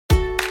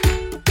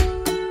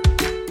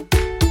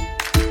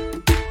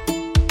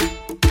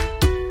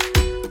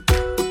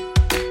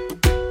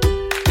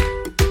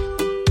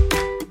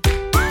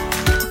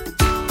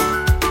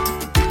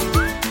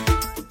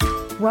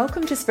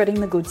Welcome to Spreading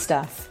the Good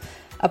Stuff,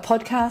 a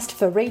podcast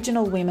for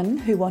regional women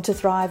who want to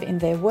thrive in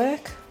their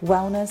work,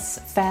 wellness,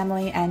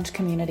 family and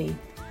community.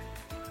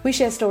 We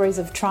share stories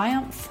of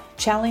triumph,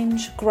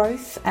 challenge,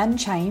 growth and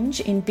change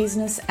in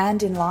business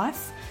and in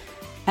life,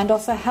 and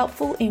offer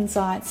helpful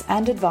insights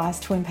and advice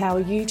to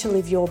empower you to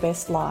live your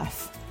best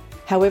life,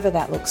 however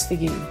that looks for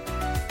you.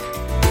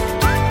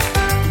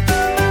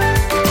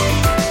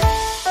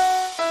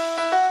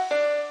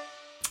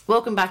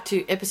 Welcome back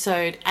to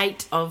episode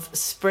 8 of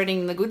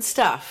Spreading the Good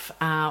Stuff.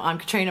 I'm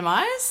Katrina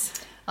Myers.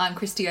 I'm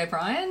Christy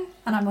O'Brien.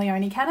 And I'm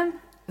Leonie Cannon.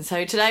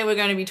 So today we're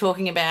going to be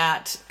talking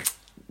about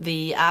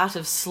the art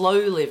of slow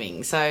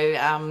living.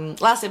 So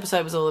last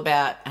episode was all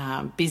about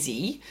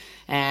busy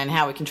and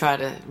how we can try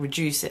to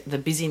reduce the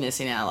busyness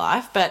in our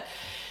life. But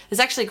there's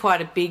actually quite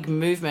a big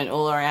movement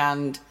all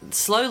around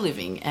slow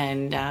living.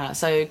 And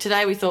so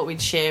today we thought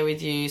we'd share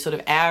with you sort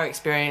of our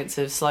experience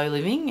of slow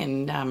living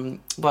and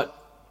what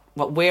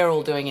we're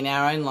all doing in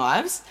our own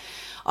lives.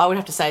 I would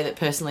have to say that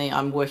personally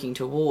I'm working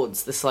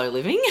towards the slow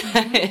living.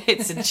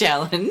 It's a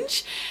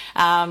challenge.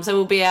 So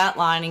we'll be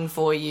outlining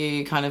for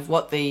you kind of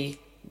what a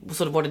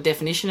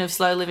definition of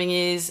slow living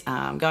is,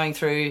 going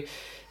through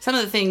some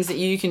of the things that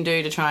you can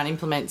do to try and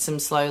implement some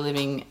slow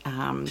living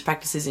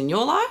practices in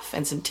your life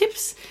and some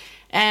tips.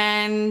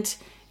 And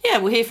yeah,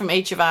 we'll hear from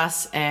each of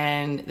us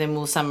and then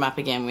we'll sum up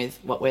again with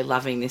what we're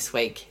loving this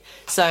week.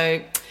 So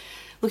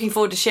looking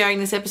forward to sharing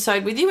this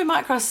episode with you. We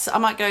might cross to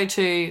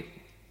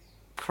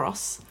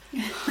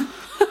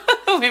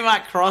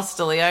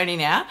Leonie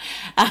now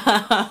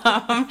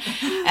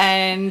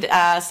and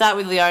start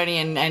with Leonie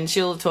and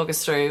she'll talk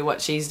us through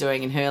what she's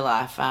doing in her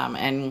life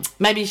and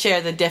maybe share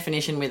the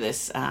definition with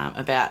us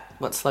about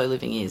what slow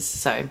living is.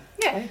 So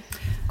yeah,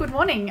 good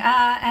morning.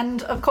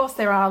 And of course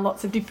there are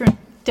lots of different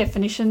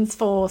definitions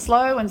for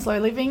slow and slow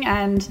living,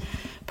 and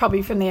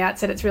probably from the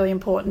outset it's really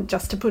important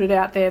just to put it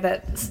out there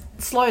that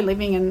slow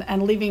living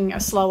and living a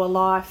slower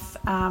life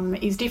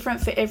is different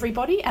for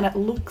everybody, and it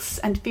looks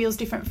and feels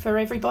different for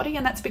everybody,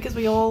 and that's because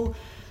we all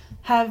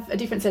have a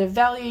different set of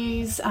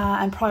values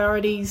and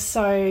priorities,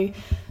 so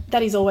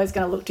that is always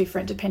going to look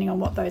different depending on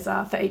what those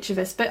are for each of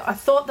us. But I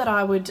thought that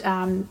I would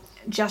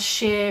just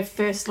share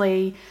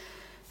firstly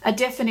a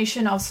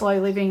definition of slow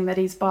living that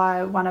is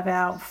by one of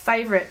our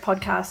favourite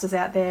podcasters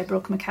out there,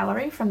 Brooke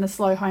McAlary from the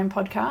Slow Home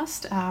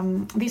podcast.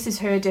 This is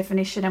her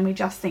definition, and we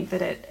just think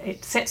that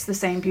it sets the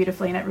scene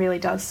beautifully and it really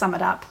does sum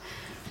it up.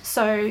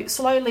 So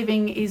slow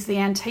living is the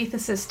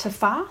antithesis to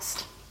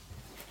fast.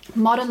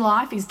 Modern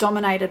life is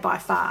dominated by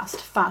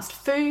fast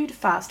food,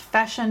 fast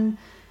fashion,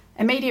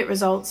 immediate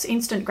results,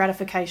 instant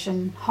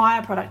gratification,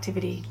 higher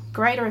productivity,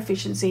 greater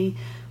efficiency,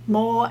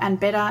 more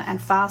and better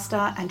and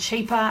faster and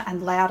cheaper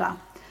and louder.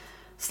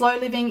 Slow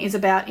living is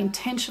about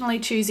intentionally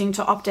choosing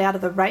to opt out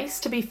of the race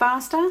to be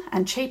faster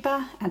and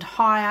cheaper and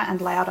higher and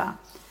louder.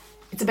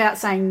 It's about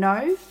saying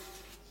no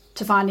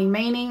to finding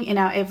meaning in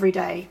our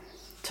everyday,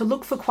 to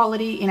look for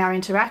quality in our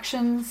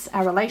interactions,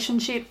 our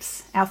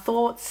relationships, our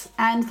thoughts,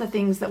 and the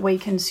things that we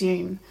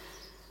consume.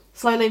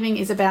 Slow living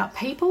is about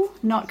people,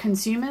 not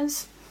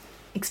consumers,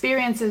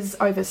 experiences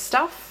over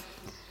stuff,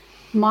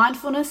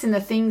 mindfulness in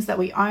the things that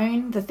we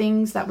own, the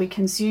things that we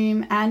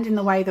consume, and in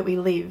the way that we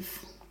live.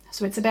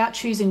 So it's about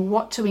choosing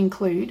what to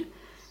include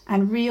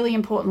and, really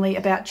importantly,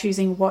 about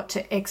choosing what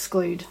to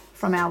exclude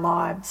from our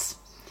lives.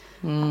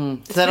 So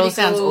that all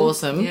sounds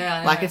awesome.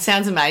 Yeah, like it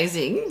sounds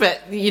amazing, but,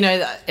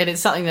 and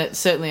it's something that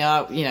certainly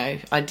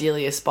I,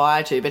 ideally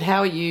aspire to. But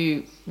how are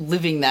you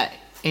living that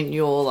in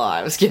your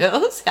lives,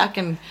 girls?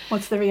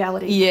 What's the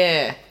reality?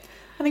 Yeah.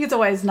 I think it's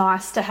always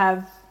nice to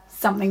have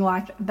something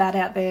like that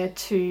out there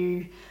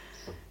to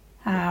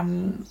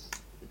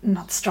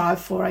not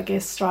strive for, I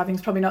guess. Striving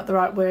is probably not the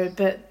right word,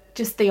 but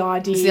just the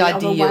idea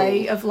of a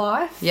way of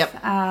life. Yep.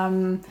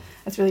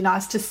 It's really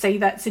nice to see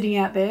that sitting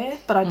out there,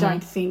 but I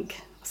don't think,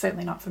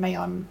 certainly not for me,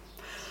 I'm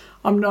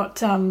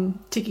not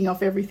ticking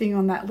off everything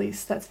on that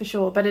list, that's for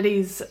sure. But it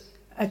is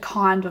a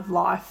kind of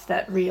life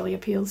that really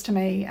appeals to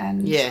me,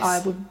 and yes, I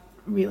would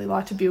really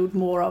like to build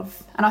more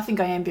of, and I think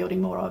I am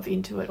building more of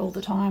into it all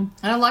the time.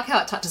 And I like how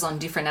it touches on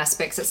different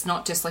aspects. It's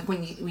not just like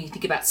when you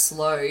think about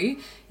slow,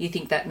 you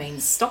think that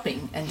means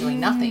stopping and doing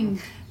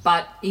nothing.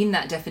 But in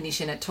that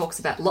definition, it talks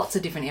about lots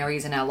of different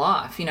areas in our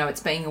life. It's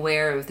being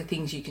aware of the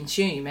things you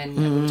consume, and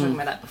we were talking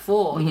about that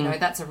before.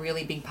 That's a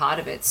really big part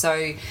of it.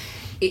 So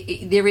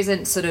there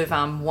isn't sort of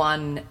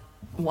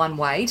one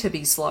way to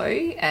be slow,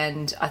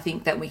 and I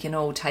think that we can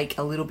all take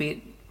a little bit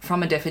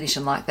from a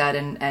definition like that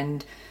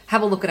and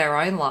have a look at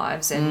our own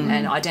lives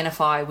and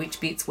identify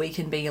which bits we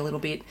can be a little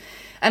bit.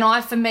 And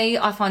I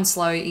find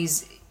slow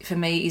is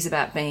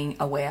about being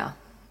aware.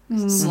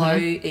 Slow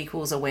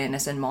equals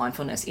awareness and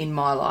mindfulness in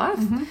my life,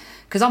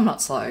 because I'm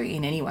not slow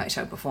in any way,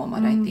 shape or form, I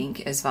don't think,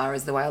 as far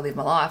as the way I live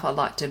my life. I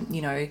like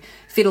to,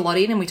 fit a lot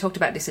in, and we talked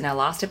about this in our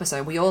last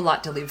episode. We all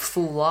like to live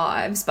full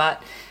lives,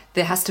 but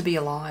there has to be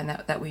a line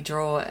that we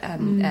draw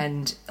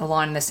and a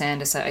line in the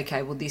sand to say,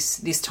 okay, well,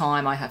 this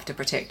time I have to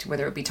protect,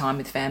 whether it be time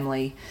with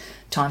family,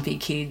 time for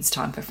your kids,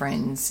 time for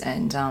friends,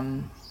 and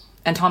time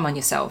on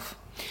yourself.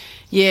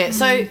 Yeah,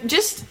 so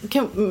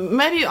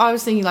maybe I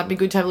was thinking like it'd be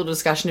good to have a little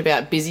discussion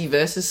about busy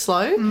versus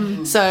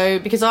slow. So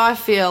because I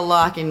feel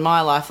like in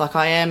my life, like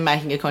I am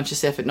making a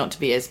conscious effort not to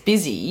be as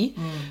busy,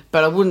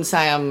 but I wouldn't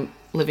say I'm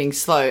living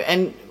slow.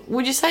 And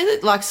would you say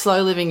that like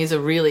slow living is a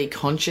really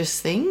conscious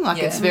thing?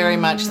 Like it's very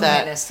much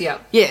that awareness, yeah.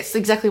 Yes,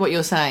 exactly what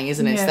you're saying,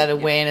 isn't it? It's Yeah. that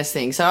awareness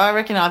thing. So I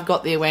reckon I've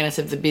got the awareness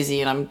of the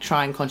busy and I'm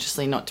trying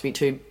consciously not to be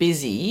too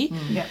busy.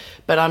 Yeah.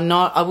 But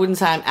I wouldn't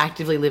say I'm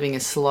actively living a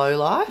slow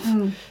life.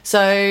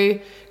 So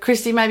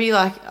Christy, maybe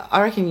like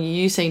I reckon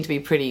you seem to be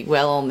pretty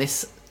well on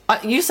this.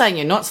 You're saying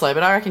you're not slow,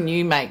 but I reckon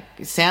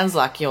it sounds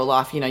like your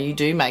life, you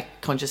do make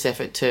conscious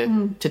effort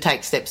to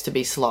take steps to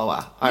be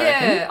slower, I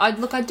reckon.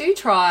 I do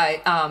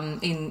try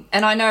and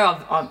I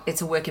know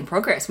it's a work in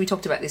progress. We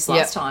talked about this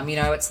last time.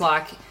 It's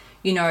like,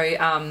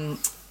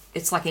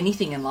 it's like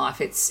anything in life.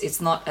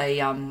 It's not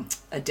a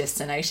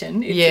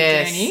destination. It's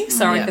a journey.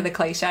 Sorry for the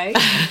cliche.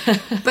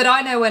 But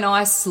I know when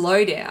I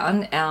slow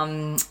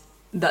down,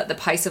 the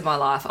pace of my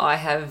life, I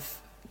have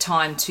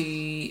time to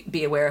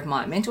be aware of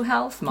my mental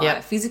health,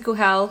 my physical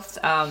health,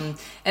 and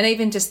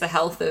even just the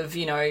health of,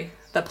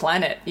 the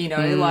planet,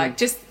 like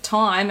just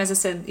time, as I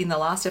said in the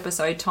last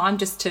episode, time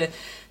just to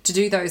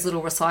do those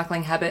little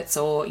recycling habits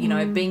or,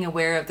 being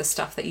aware of the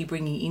stuff that you're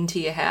bringing into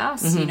your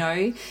house,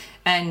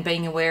 and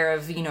being aware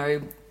of,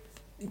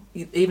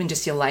 even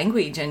just your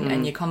language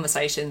and your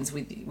conversations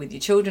with your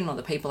children or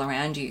the people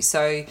around you.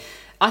 So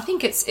I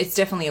think it's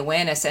definitely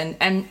awareness.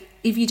 And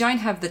if you don't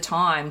have the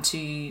time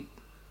to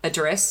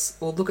address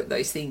or look at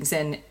those things,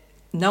 then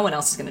no one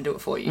else is going to do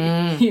it for you.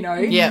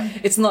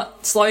 It's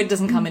not slow.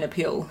 Doesn't come in a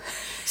pill.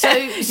 So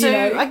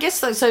I guess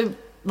so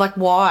like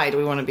why do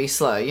we want to be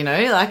slow?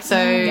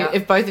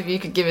 If both of you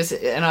could give us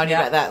an idea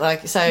about that,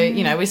 like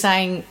we're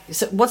saying,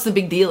 so what's the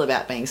big deal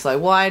about being slow?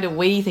 Why do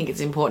we think it's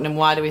important, and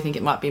why do we think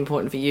it might be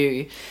important for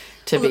you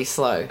to be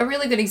slow? A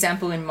really good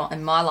example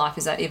in my life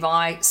is that if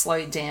I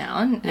slow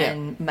down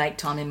and make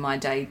time in my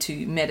day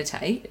to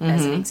meditate,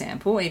 as an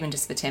example, even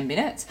just for 10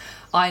 minutes,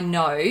 I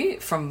know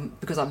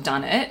because I've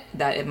done it,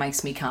 that it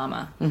makes me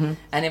calmer.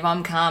 And if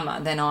I'm calmer,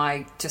 then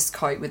I just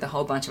cope with a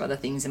whole bunch of other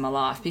things in my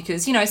life,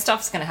 because,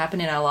 stuff's going to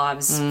happen in our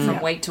lives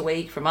from week to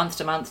week, from month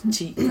to month,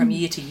 from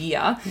year to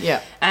year.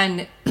 Yeah.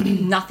 And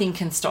nothing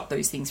can stop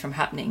those things from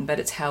happening, but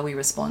it's how we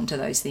respond to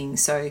those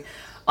things. So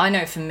I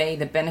know for me,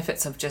 the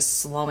benefits of just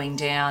slowing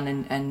down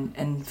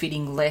and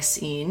fitting less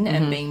in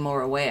and being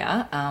more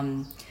aware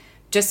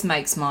just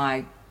makes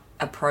my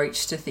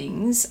approach to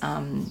things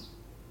 10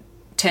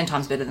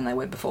 times better than they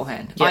were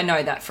beforehand. Yep. I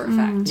know that for a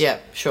fact. Yeah,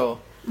 sure.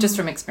 Just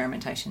from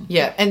experimentation.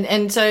 Yeah,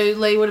 and so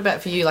Lee, what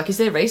about for you? Like, is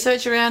there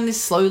research around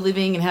this slow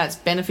living and how it's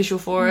beneficial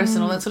for us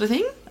and all that sort of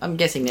thing? I'm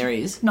guessing there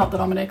is. Not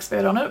that I'm an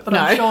expert on it, but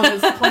I'm sure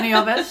there's plenty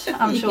of it.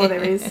 I'm sure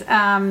there is.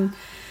 But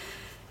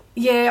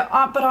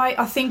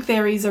I think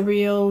there is a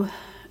real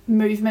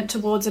movement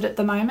towards it at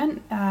the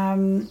moment.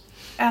 And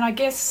I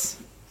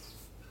guess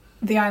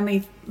the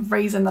only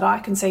reason that I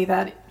can see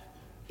that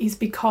is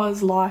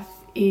because life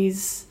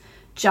is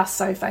just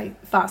so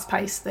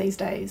fast-paced these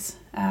days.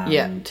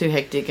 Too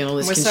hectic and all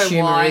this we're consumerism.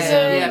 So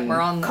wired. We're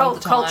on all the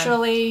time.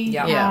 Culturally,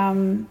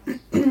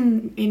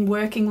 in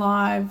working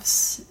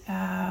lives,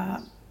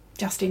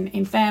 just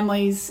in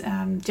families,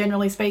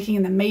 generally speaking,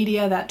 in the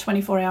media, that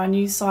 24-hour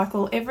news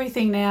cycle,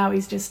 everything now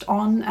is just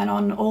on and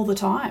on all the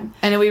time.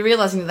 And are we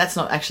realising that that's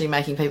not actually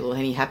making people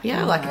any happier?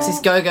 No. Like, it's this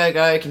go,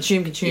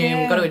 consume,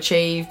 we've got to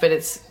achieve, but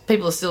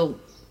people are still,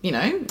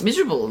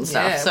 miserable and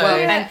stuff.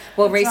 Yeah.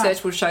 So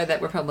research will show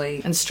that we're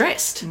probably... And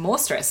stressed. More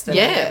stressed than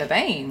we've ever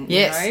been,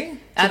 Yes.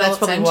 So that's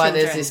probably why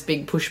there's this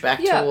big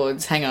pushback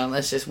towards, hang on,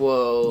 let's just,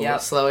 slow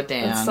it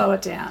down. Let's slow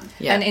it down.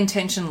 Yep. And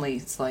intentionally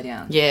slow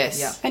down. Yes.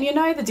 Yep. And you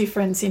know the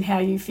difference in how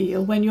you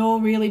feel when you're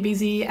really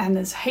busy and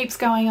there's heaps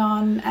going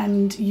on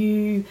and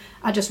you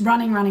are just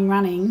running.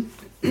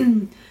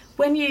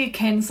 When you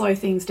can slow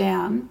things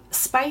down,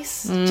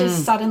 space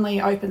just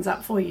suddenly opens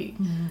up for you.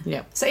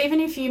 Yep. So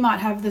even if you might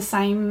have the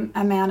same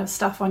amount of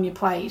stuff on your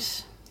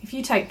plate, if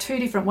you take 2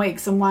 different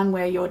weeks and one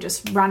where you're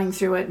just running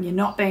through it and you're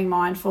not being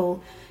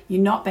mindful,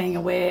 you're not being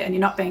aware and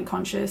you're not being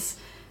conscious,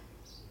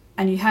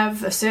 and you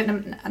have a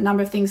certain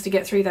number of things to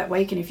get through that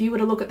week, and if you were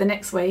to look at the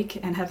next week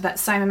and have that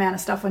same amount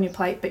of stuff on your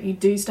plate, but you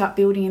do start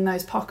building in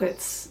those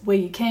pockets where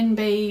you can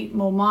be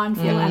more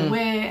mindful and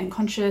aware and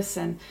conscious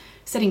and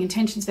setting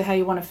intentions for how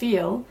you want to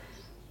feel,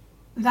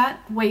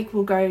 that week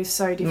will go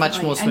so differently.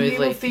 Much more smoothly. And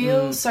you will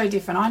feel so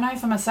different. I know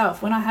for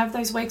myself, when I have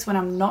those weeks when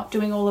I'm not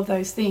doing all of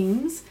those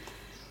things,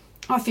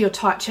 I feel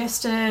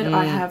tight-chested.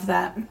 I have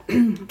that,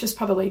 just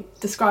probably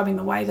describing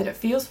the way that it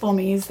feels for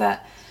me, is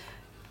that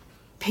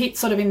pit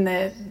sort of in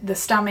the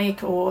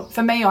stomach, or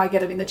for me, I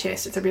get it in the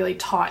chest. It's a really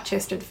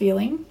tight-chested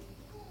feeling.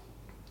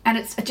 And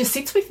it just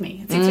sits with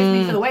me. It sits with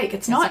me for the week.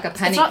 It's not like a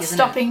panic, it's not isn't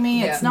stopping it? me.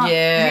 Yeah. It's not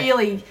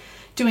really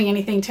doing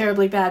anything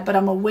terribly bad, but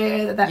I'm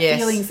aware that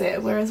feeling's there.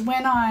 Whereas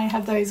when I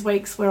have those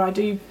weeks where I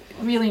do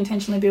really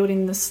intentionally build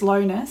in the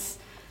slowness,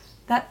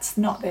 that's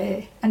not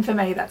there. And for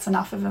me, that's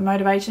enough of a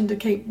motivation to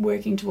keep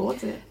working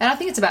towards it. And I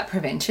think it's about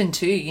prevention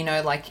too, you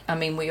know, like, I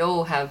mean, we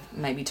all have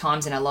maybe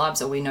times in our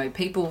lives, or we know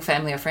people,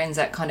 family or friends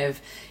that kind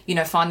of, you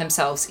know, find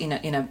themselves in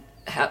a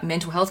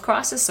mental health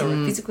crisis or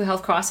a physical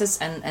health crisis,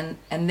 and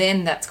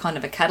then that's kind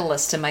of a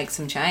catalyst to make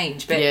some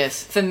change. But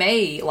Yes. for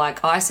me,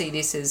 like, I see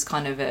this as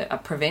kind of a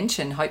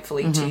prevention,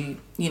 hopefully, to,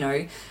 you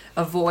know,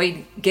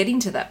 avoid getting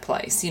to that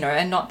place, you know,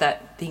 and not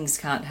that things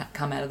can't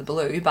come out of the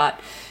blue, but,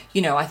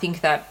 you know, I think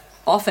that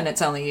often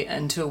it's only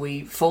until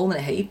we fall in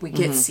a heap, we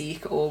get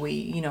sick, or we,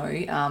 you know,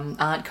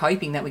 aren't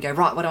coping, that we go,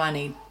 right, what do I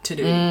need to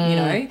do, you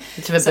know?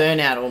 It's a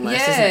burnout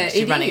almost, isn't it?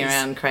 You're running is.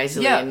 around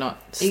crazily Yeah. and not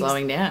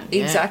slowing down.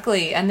 Yeah.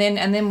 Exactly. And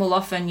then we'll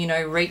often, you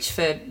know, reach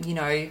for, you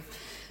know,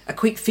 a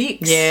quick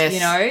fix, Yes. you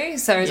know?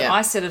 So Yeah.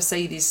 I sort of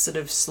see this sort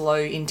of slow,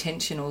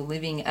 intentional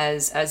living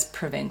as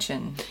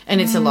prevention. And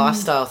it's a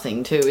lifestyle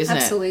thing too, isn't it?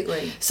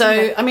 Absolutely.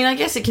 So, I mean, I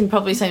guess it can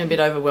probably seem a bit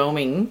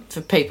overwhelming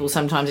for people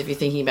sometimes if you're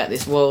thinking about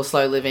this, well,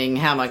 slow living,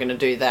 how am I going to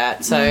do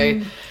that? So,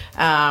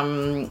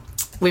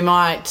 we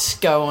might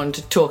go on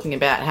to talking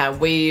about how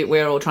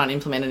we're all trying to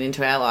implement it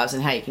into our lives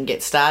and how you can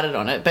get started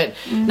on it. But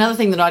another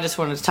thing that I just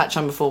wanted to touch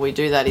on before we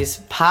do that is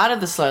part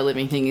of the slow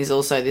living thing is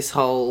also this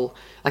whole,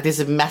 like, there's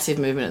a massive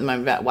movement at the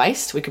moment about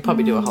waste. We could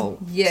probably do a whole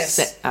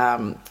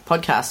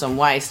podcast on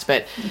waste,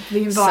 but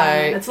The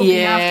environment, it's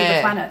looking after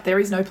the planet. There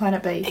is no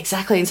planet B.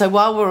 Exactly. And so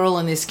while we're all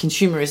in this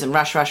consumerism,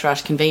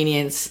 rush,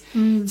 convenience,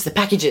 it's the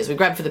packages. We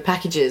grab for the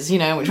packages, you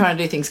know, and we're trying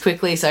to do things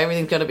quickly, so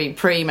everything's got to be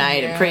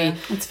pre-made and It's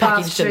pre-packaged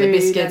fast and the food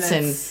biscuits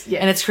and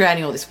and it's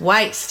creating all this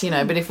waste, you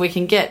know. But if we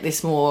can get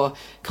this more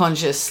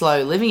conscious,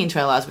 slow living into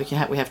our lives, we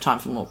have time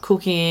for more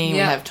cooking, we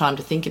have time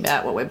to think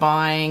about what we're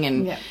buying,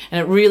 and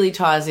it really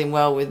ties in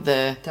well with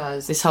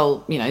this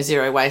whole, you know,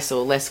 zero waste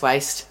or less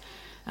waste.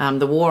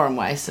 The war on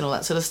waste and all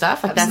that sort of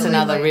stuff. Like, that's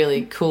another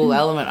really cool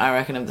element, I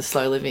reckon, of the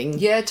slow living.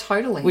 Yeah,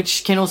 totally.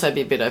 Which can also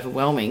be a bit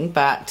overwhelming,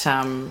 but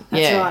That's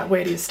right.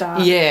 Where do you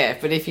start? Yeah,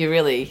 but if you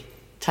really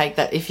take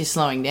that, if you're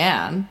slowing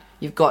down,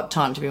 you've got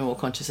time to be more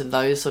conscious of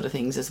those sort of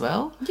things as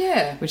well.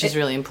 Yeah. Which is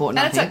really important,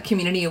 And I it's think. like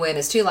community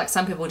awareness too. Like,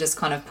 some people just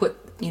kind of put,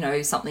 you know,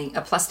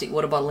 a plastic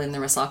water bottle in the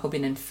recycle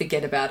bin and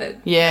forget about it.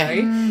 Yeah.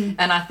 You know?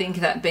 And I think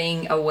that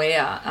being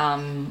aware,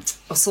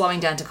 or slowing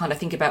down to kind of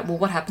think about, well,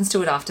 what happens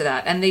to it after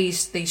that? And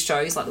these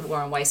shows like The War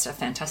on Waste are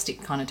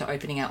fantastic kind of to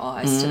opening our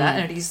eyes to that.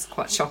 And it is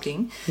quite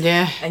shocking.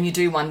 Yeah. And you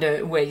do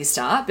wonder where you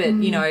start. But,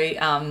 you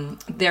know,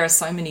 there are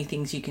so many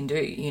things you can do.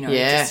 You know,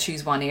 just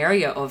choose one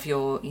area of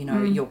your, you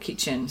know, your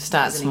kitchen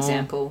Start as an small.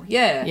 example.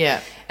 Yeah.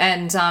 Yeah.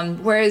 And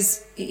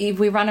whereas if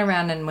we run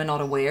around and we're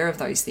not aware of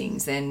those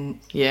things,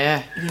 then,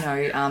 Yeah. you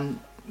know,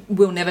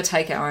 we'll never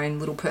take our own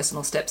little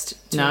personal steps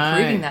to No.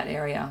 improving that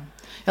area.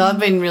 Well, I've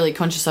been really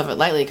conscious of it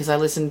lately because I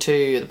listened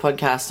to the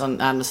podcast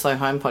on the Slow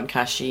Home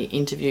podcast. She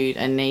interviewed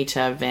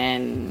Anita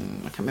Van,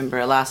 I can't remember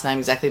her last name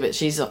exactly, but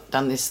she's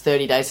done this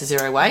 30 Days to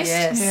Zero Waste.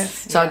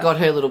 Yes. So I got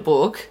her little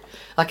book.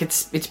 Like,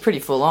 it's pretty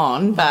full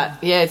on, but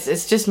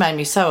it's just made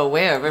me so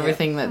aware of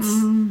everything that's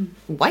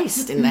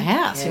waste in the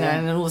house, you know,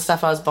 and all the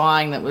stuff I was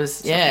buying that was,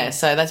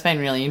 so that's been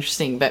really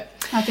interesting. But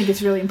I think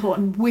it's really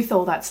important with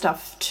all that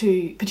stuff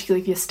to,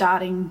 particularly if you're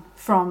starting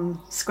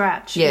from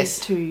scratch, Yes.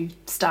 is to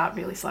start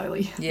really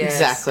slowly. Yes.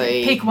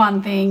 exactly. Pick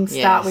one thing,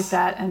 start Yes. with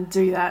that, and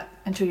do that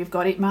until you've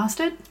got it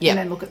mastered, Yep. and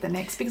then look at the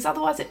next, because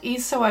otherwise it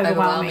is so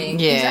overwhelming.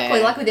 Yeah.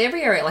 Exactly. Like with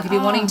every area. Like if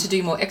you're wanting to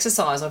do more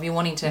exercise, or if you're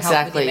wanting to help with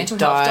Exactly. your mental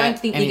Diet, health, don't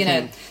think you're going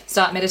anything. to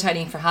start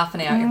meditating for half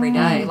an hour every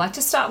day. Like,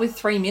 just start with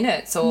 3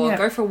 minutes, or Yeah.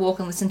 go for a walk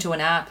and listen to an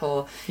app,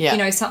 or, Yeah. you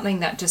know, something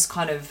that just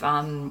kind of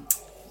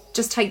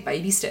just take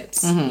baby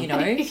steps, you know.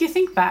 And if you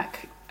think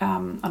back,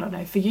 I don't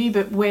know for you,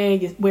 but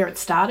where it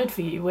started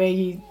for you,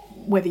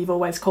 whether you've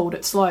always called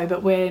it slow,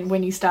 but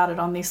when you started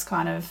on this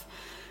kind of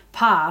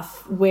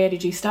path, where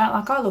did you start?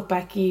 Like, I look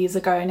back years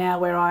ago now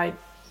where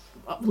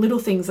little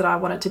things that I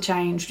wanted to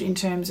change in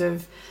terms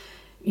of,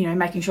 you know,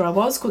 making sure I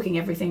was cooking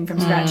everything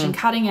from scratch and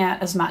cutting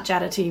out as much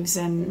additives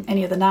and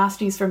any of the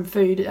nasties from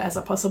food as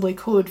I possibly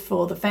could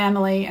for the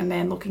family, and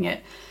then looking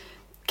at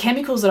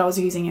chemicals that I was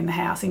using in the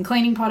house, in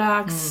cleaning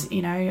products,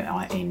 you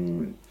know,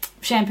 in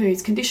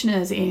shampoos,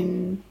 conditioners,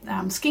 in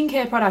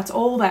skincare products,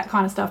 all that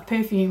kind of stuff,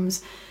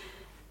 perfumes.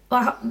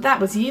 Like, that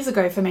was years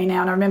ago for me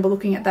now, and I remember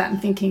looking at that and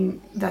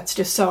thinking, that's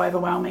just so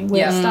overwhelming.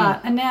 Where to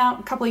start? And now,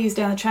 a couple of years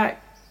down the track,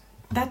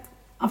 that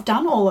I've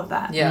done all of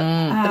that.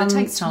 Yeah. But it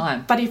takes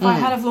time. But if I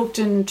had have looked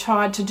and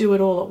tried to do it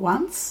all at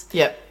once,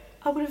 Yep.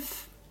 I would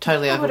have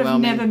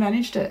Overwhelming. never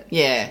managed it.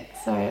 Yeah.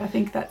 So I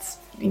think that's,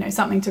 you know,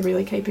 something to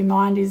really keep in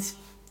mind, is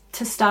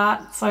to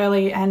start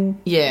slowly, and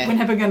we're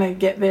never going to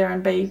get there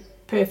and be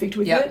perfect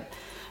with it.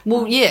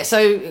 Well, yeah,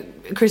 so,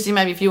 Christy,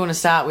 maybe if you want to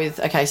start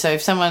with, okay, so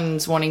if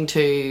someone's wanting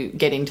to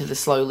get into the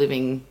slow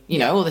living, you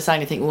know, or they're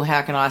starting to think, well,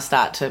 how can I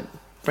start to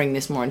bring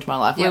this more into my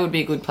life? Where would be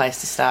a good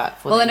place to start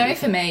for Well, I them, know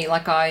for me,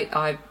 like,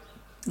 I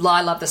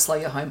I love the Slow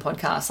Your Home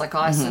podcast. Like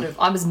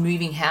I was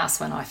moving house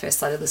when I first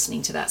started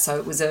listening to that, so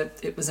it was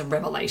a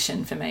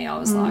revelation for me. I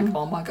was like,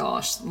 oh my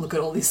gosh, look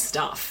at all this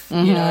stuff,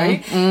 you know.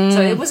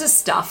 So it was a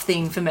stuff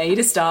thing for me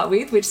to start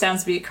with, which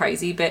sounds a bit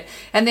crazy,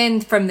 and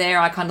then from there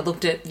I kind of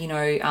looked at, you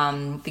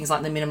know, things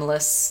like the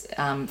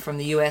minimalists from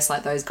the US,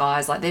 like those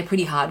guys, like they're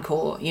pretty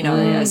hardcore, you know,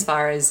 as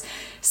far as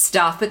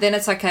stuff. But then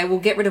it's okay, we'll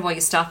get rid of all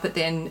your stuff, but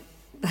then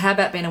how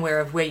about being aware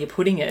of where you're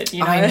putting it,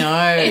 you know? I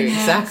know,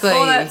 exactly.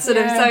 All that sort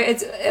of, so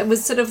it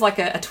was sort of like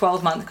a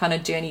 12-month kind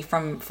of journey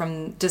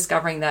from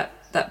discovering that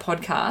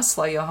podcast,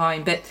 Slow Your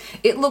Home. But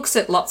it looks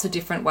at lots of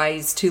different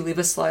ways to live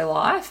a slow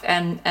life.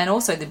 And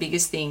also the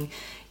biggest thing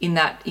in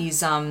that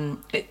is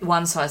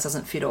one size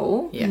doesn't fit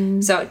all. Yeah.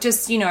 So it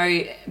just, you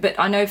know, but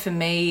I know for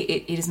me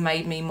it has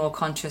made me more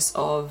conscious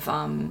of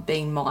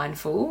being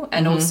mindful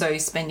and also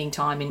spending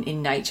time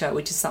in nature,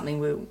 which is something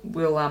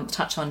we'll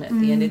touch on at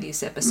the end of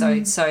this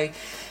episode. So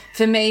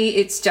for me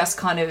it's just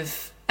kind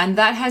of, and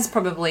that has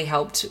probably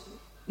helped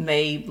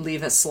me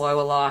live a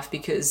slower life,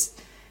 because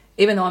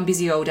even though I'm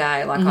busy all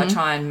day, like I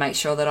try and make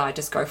sure that I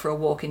just go for a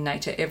walk in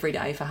nature every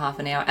day for half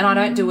an hour, and I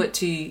don't do it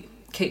to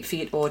keep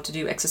fit or to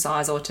do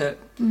exercise or to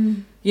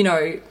you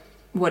know,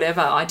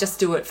 whatever. I just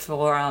do it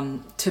for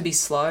to be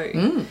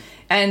slow.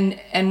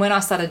 And when I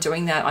started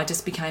doing that, I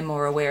just became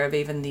more aware of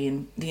even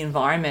the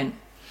environment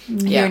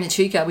here in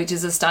Echuca, which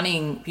is a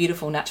stunning,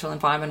 beautiful natural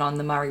environment on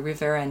the Murray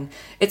River, and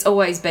it's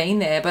always been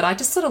there, but I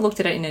just sort of looked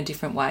at it in a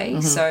different way.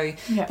 So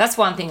that's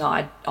one thing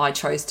I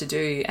chose to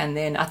do, and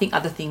then I think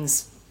other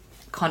things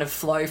kind of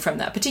flow from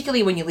that,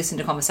 particularly when you listen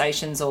to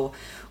conversations or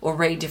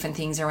read different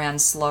things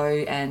around slow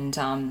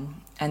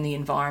and the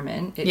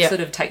environment. It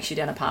sort of takes you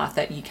down a path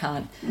that you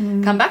can't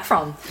come back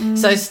from.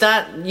 So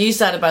you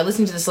started by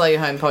listening to the Slow Your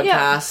Home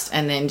podcast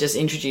and then just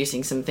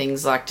introducing some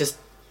things like just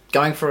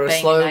going for a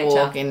Being slow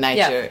walk in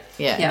nature.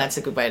 Yeah. And that's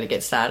a good way to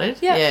get started.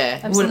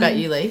 Yeah, What about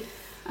you, Lee?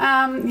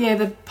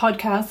 The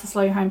podcast, the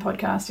Slow Your Home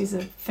podcast, is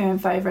a firm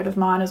favourite of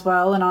mine as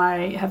well, and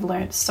I have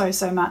learnt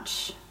so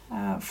much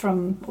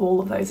from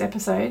all of those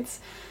episodes.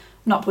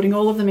 Not putting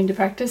all of them into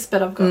practice,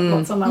 but I've got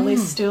lots on my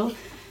list still.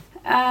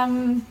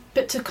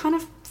 But to kind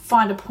of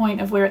find a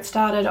point of where it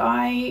started,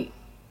 I'd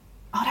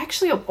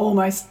actually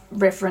almost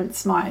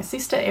reference my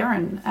sister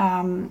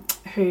Erin,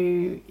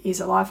 who is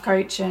a life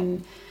coach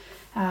and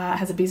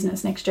has a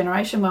business, Next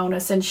Generation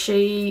Wellness, and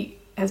she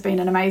has been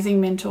an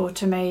amazing mentor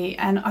to me.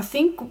 And I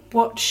think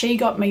what she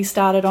got me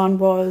started on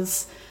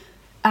was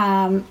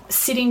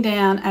sitting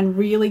down and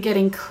really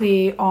getting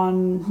clear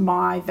on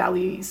my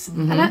values.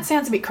 And that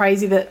sounds a bit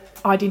crazy that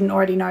I didn't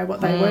already know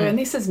what they were, and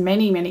this is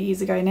many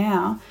years ago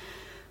now.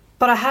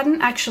 But I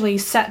hadn't actually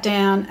sat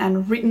down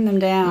and written them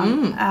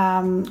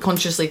down.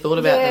 Consciously thought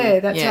about them. Yeah,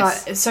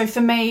 that's right. So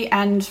for me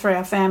and for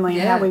our family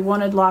and how we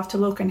wanted life to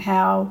look and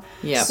how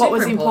what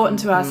was important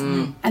to us.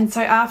 And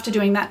so after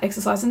doing that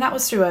exercise, and that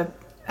was through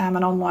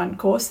an online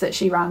course that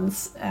she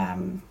runs,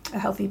 a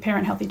Healthy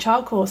Parent, Healthy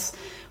Child course,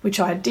 which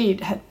I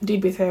did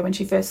with her when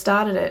she first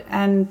started it.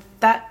 And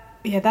that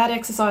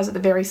exercise at the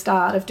very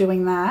start of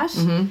doing that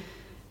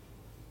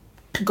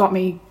got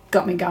me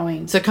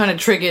going. So kind of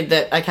triggered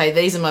that, okay,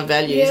 these are my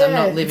values. I'm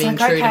not living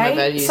true to my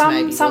values,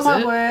 maybe, some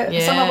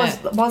I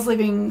was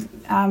living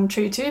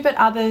true to, but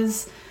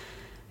others,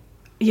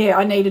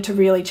 I needed to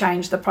really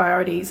change the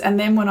priorities. And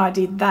then when I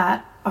did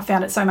that, I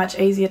found it so much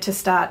easier to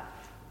start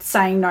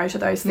saying no to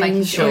those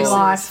things in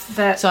life.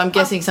 So I'm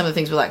guessing some of the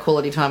things were like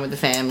quality time with the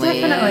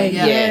family.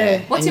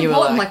 Definitely, What's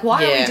important? Like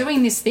why are we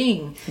doing this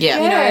thing? Yeah.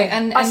 You know,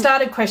 and I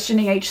started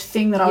questioning each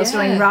thing that I was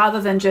doing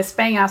rather than just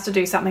being asked to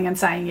do something and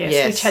saying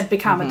yes. Which had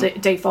become a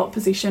default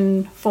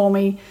position for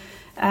me.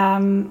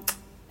 That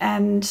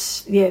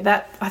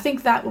I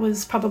think that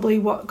was probably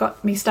what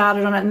got me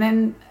started on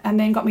it, and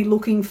then got me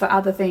looking for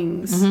other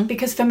things.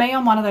 Because for me,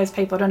 I'm one of those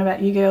people, I don't know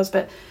about you girls,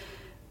 but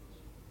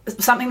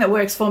something that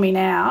works for me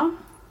now,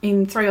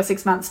 in 3 or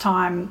 6 months'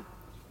 time,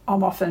 I'm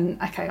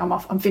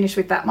finished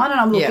with that one, and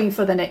I'm looking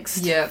for the next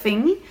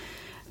thing.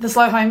 The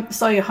Slow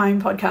Your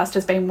Home podcast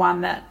has been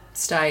one that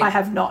I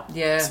have not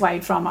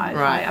swayed from.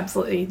 I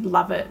absolutely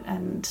love it,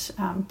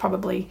 and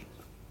probably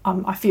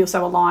I feel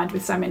so aligned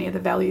with so many of the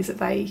values that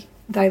they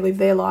live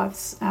their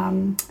lives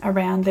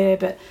around there.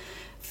 But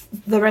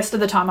the rest of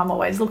the time, I'm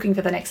always looking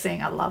for the next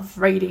thing. I love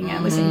reading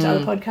and listening to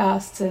other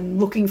podcasts and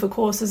looking for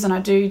courses, and I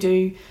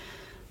do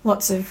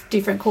lots of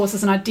different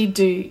courses, and I did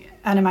do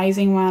an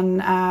amazing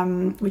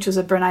one, which was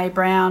a Brene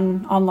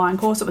Brown online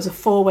course. It was a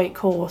 4-week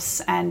course,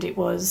 and it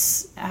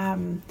was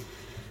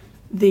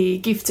the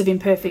gifts of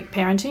imperfect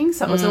parenting.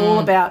 So it was all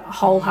about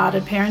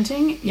wholehearted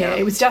parenting.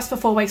 It was just for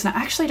 4 weeks, and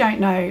I actually don't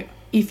know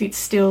if it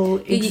still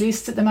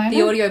exists at the moment.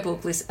 The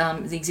audiobook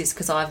exists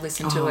because I've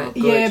listened to it.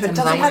 Yeah, but it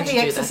doesn't have the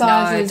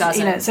exercises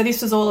in it. So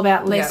this was all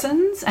about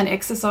lessons and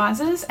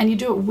exercises, and you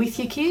do it with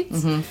your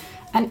kids.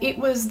 And it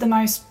was the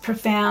most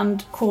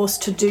profound course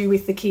to do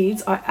with the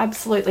kids. I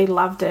absolutely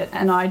loved it.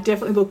 And I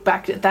definitely look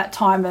back at that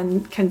time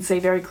and can see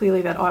very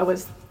clearly that I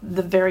was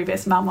the very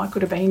best mum I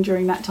could have been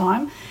during that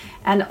time.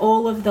 And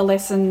all of the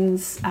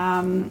lessons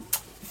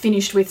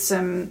finished with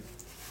some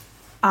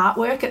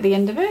artwork at the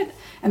end of it.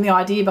 And the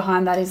idea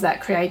behind that is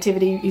that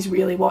creativity is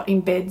really what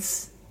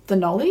embeds the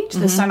knowledge.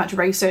 There's so much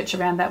research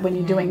around that when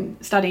you're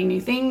studying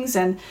new things,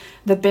 and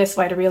the best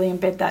way to really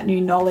embed that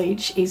new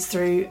knowledge is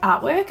through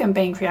artwork and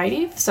being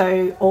creative.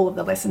 So all of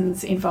the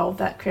lessons involve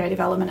that creative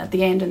element at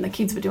the end, and the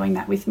kids were doing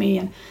that with me,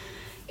 and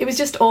it was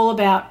just all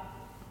about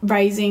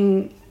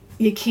raising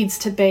your kids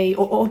to be,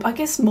 or I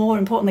guess more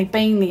importantly,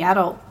 being the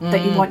adult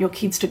that you want your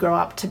kids to grow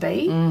up to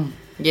be.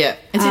 Yeah,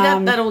 and see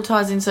that all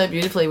ties in so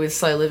beautifully with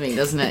slow living,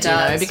 doesn't it? It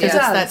does, because yeah.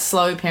 it's that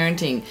slow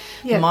parenting,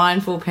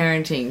 mindful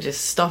parenting,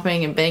 just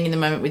stopping and being in the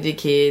moment with your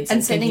kids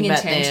and setting thinking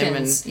about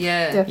intentions. them.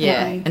 Definitely.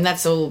 Yeah, and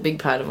that's all a big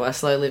part of why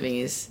slow living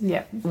is.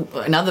 Yeah.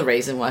 Another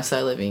reason why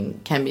slow living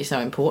can be so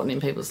important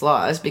in people's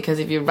lives, because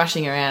if you're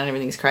rushing around and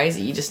everything's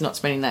crazy, you're just not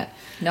spending that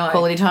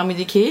quality time with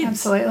your kids.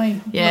 Absolutely.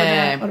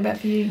 Yeah. What about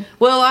for you?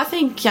 Well, I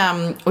think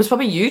it was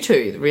probably you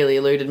two that really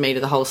alluded me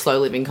to the whole slow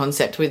living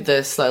concept with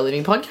the Slow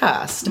Living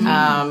podcast.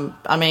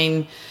 I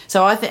mean,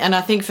 so I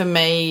think for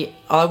me,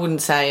 I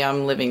wouldn't say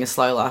I'm living a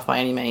slow life by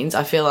any means.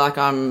 I feel like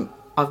I'm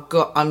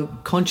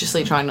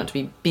consciously trying not to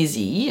be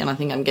busy, and I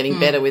think I'm getting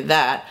better with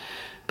that.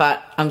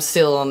 But I'm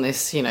still on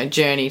this,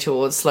 journey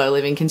towards slow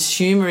living.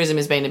 Consumerism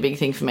has been a big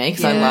thing for me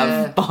because I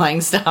love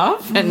buying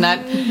stuff, and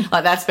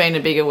that's been a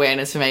big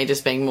awareness for me.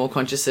 Just being more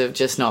conscious of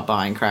just not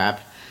buying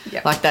crap.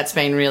 Yep. Like that's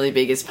been really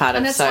big as part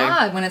And of it's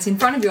hard when it's in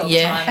front of you all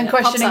the time. And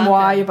questioning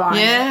why you're buying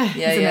it.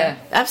 Yeah.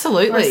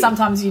 Absolutely. Whereas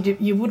sometimes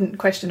you wouldn't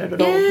question it at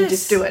all. You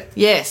just do it.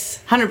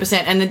 Yes,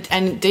 100%.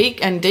 And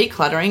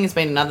decluttering has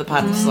been another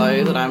part of the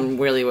slow that I'm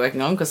really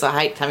working on, because I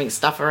hate having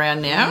stuff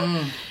around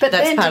now. But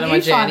that's then part of my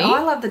journey.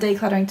 I love the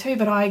decluttering too,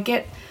 but I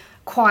get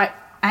quite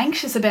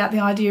anxious about the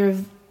idea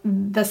of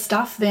the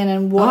stuff then,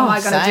 and what am I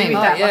going to do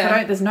with that?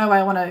 Like there's no way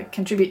I want to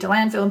contribute to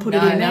landfill and put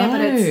it in there,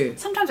 but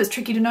sometimes it's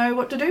tricky to know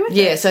what to do with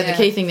it. So the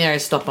key thing there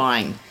is stop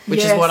buying,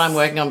 which is what I'm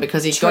working on,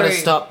 because you've got to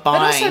stop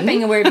buying. But also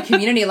being aware of the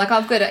community. Like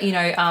I've got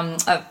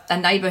a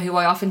neighbour who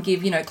I often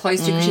give clothes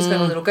to because she's got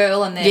a little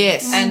girl, and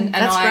then and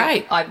that's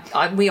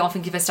great. We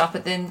often give her stuff,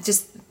 but then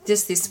just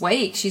this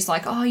week she's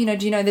like, do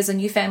you know there's a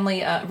new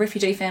family, a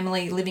refugee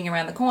family living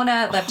around the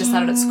corner. They've just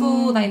started at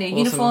school. They need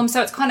uniforms.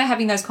 So it's kind of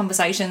having those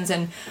conversations,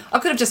 and I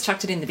could have just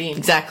chucked it in the bin.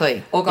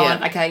 Exactly. Or gone,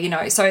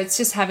 so it's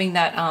just having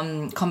that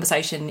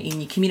conversation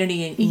in your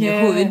community, in your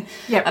hood,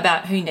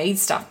 about who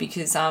needs stuff,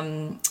 because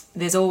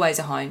there's always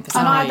a home for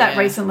someone. And I had that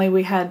recently.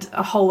 We had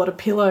a whole lot of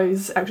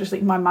pillows.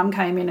 Actually, my mum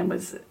came in and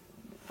was,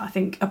 I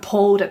think,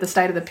 appalled at the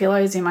state of the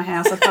pillows in my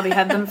house. I've probably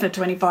had them for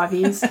 25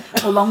 years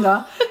or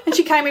longer. And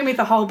she came in with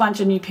a whole bunch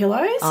of new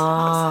pillows.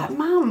 I was like,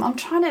 Mum, I'm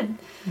trying to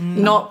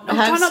not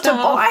to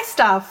buy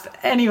stuff.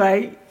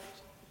 Anyway,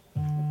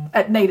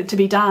 it needed to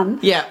be done.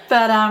 Yeah.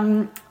 But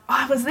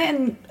I was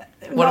then...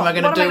 What am I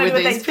going to do with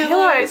these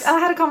pillows? And I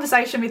had a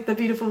conversation with the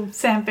beautiful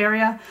Sam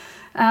Ferrier,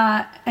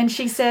 and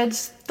she said...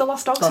 The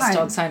Lost Dogs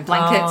Home.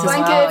 Blankets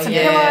and pillows,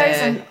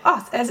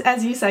 and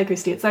as you say,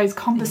 Christy, it's those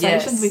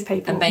conversations with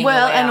people. And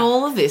and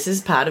all of this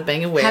is part of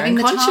being aware having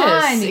and conscious.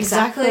 Time.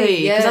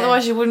 Exactly. Because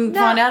otherwise you wouldn't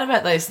find out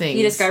about those things.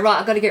 You just go, right,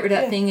 I've got to get rid of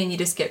that thing, and you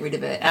just get rid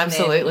of it. And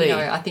absolutely.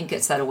 Then, I think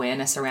it's that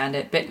awearness around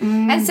it, but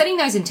and setting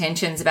those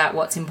intentions about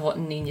what's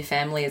important in your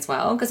family as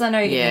well. Because I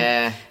know,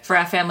 even for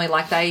our family,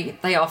 like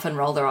they often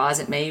roll their eyes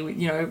at me,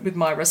 with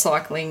my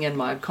recycling and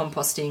my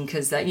composting,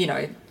 because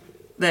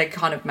they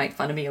kind of make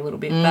fun of me a little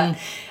bit, but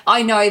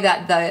I know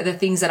that the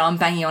things that I'm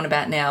banging on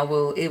about now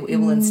will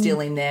instill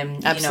in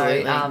them,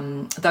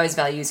 those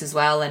values as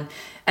well.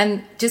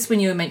 And just when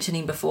you were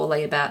mentioning before,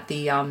 Lee, about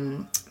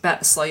the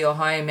slow your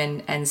home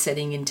and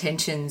setting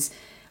intentions,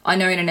 I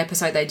know in an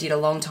episode they did a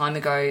long time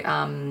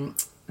ago,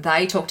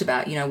 they talked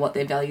about what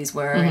their values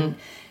were,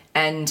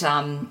 and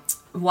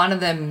one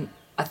of them.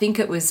 I think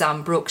it was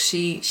Brooke.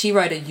 She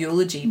wrote a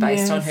eulogy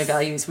based on her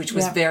values, which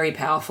was very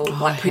powerful,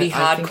 like pretty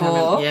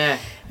hardcore.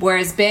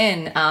 Whereas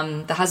Ben,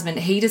 the husband,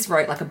 he just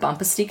wrote like a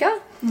bumper sticker,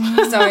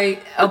 so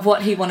of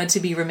what he wanted to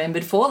be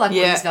remembered for, like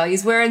what his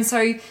values were, and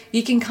so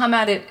you can come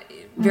at it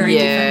very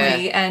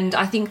differently. And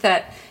I think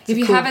that if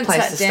you haven't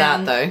sat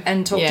down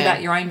and talked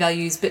about your own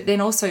values, but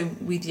then also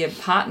with your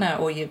partner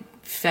or your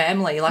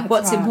family, like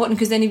what's important,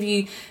 because then if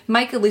you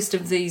make a list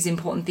of these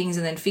important things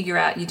and then figure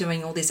out you're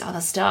doing all this other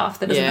stuff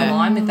that doesn't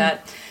align with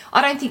that,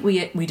 I don't think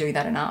we do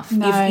that enough,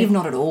 if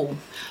not at all.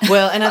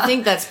 Well, and I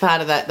think that's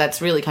part of that,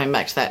 that's really coming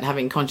back to that,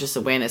 having conscious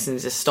awareness and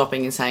just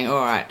stopping and saying, all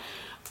right,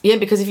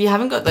 because if you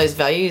haven't got those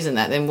values in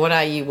that, then what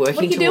are you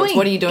working towards?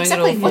 What are you doing at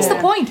all for? What's the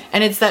point?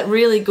 And it's that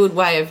really good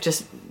way of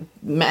just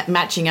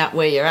matching up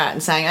where you're at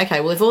and saying,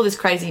 okay, well, if all this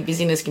crazy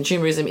busyness,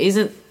 consumerism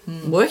isn't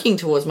working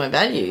towards my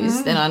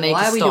values, then I need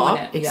to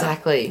stop.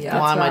 Exactly.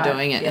 Why am I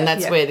doing it? And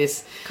that's where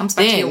this comes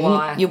back to your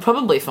why. You'll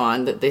probably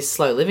find that this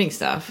slow living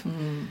stuff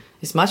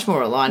is much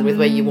more aligned with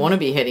where you want to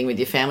be heading with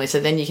your family, so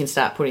then you can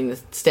start putting the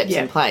steps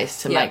in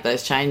place to make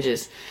those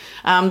changes.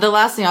 The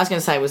last thing I was going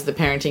to say was the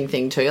parenting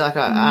thing too. Like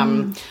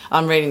I'm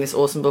reading this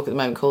awesome book at the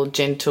moment called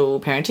Gentle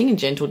Parenting and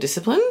Gentle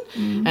Discipline,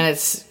 and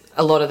it's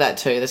a lot of that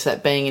too. There's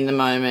that being in the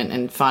moment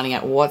and finding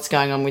out what's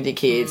going on with your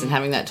kids and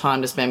having that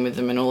time to spend with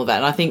them and all of that.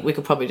 And I think we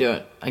could probably do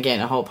it again,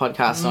 a whole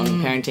podcast on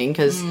parenting,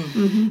 because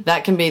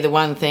that can be the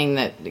one thing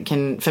that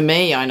can, for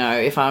me, I know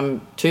if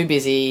I'm too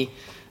busy,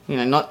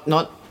 not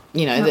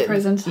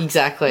present.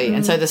 Exactly.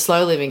 And so the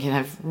slow living can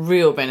have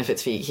real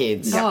benefits for your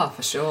kids. Oh,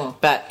 for sure.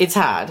 But it's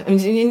hard.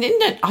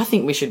 I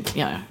think we should,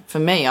 for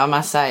me, I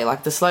must say,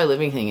 like the slow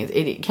living thing,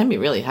 it can be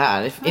really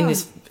hard. If in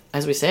this,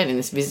 as we said, in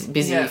this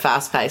busy,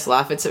 fast-paced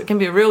life, it can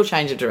be a real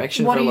change of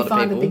direction for a lot of people.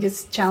 What do you find the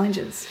biggest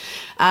challenges?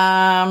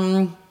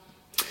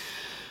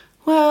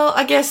 Well,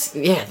 I guess,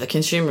 the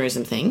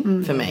consumerism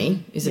thing for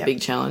me is a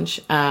big challenge.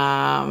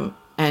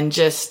 And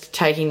just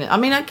taking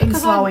and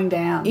slowing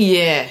down.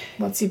 Yeah.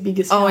 What's your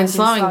biggest challenge?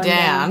 challenge? And slowing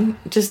down,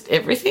 just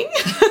everything.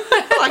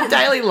 Like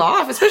daily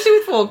life, especially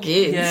with 4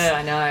 kids. Yeah,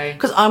 I know.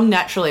 Because I'm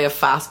naturally a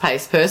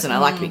fast-paced person. I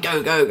like to be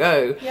go, go,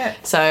 go. Yeah.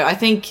 So I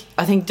think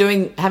having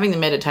the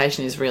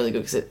meditation is really good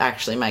because it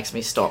actually makes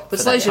me stop. But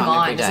it slows your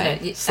mind, doesn't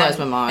it? It slows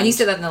my mind. And you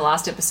said that in the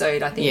last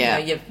episode. I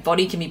think your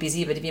body can be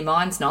busy, but if your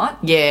mind's not,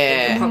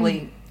 yeah, you can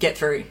probably get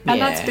through.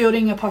 And that's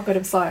building a pocket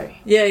of slow.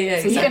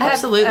 Yeah. So you can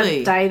have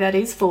a day that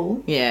is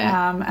full.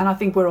 Yeah. And I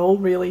think we're all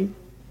really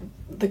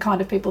the kind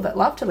of people that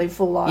love to live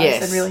full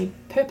lives and really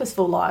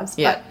purposeful lives.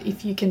 Yeah. But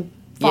if you can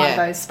find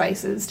those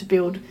spaces to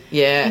build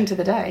into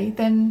the day,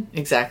 then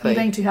exactly you're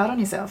being too hard on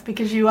yourself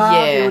because you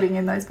are building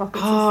in those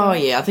pockets. Oh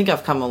yeah, I think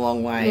I've come a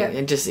long way,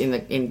 and just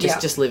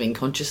just Yeah. living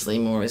consciously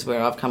more is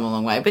where I've come a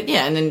long way. But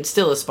and then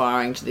still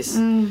aspiring to this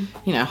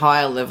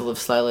higher level of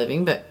slow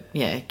living, but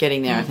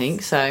getting there. I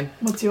think so.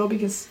 What's your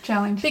biggest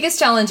challenge? Biggest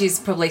challenge is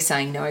probably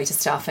saying no to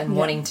stuff and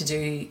wanting to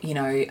do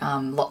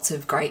lots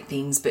of great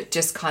things, but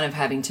just kind of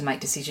having to make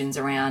decisions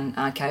around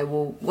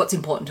what's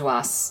important to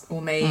us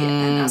or me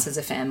and us as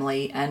a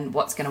family, and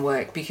what's going to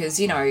work, because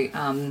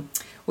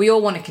we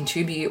all want to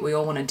contribute, we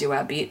all want to do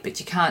our bit, but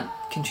you can't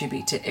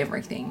contribute to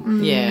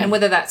everything. And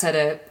whether that's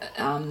at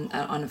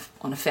on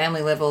a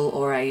family level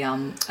or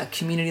a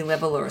community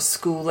level or a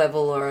school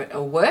level or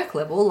a work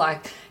level,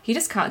 like you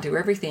just can't do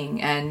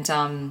everything. And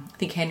I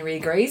think Henry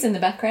agrees in the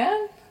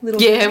background.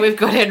 We've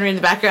got Henry in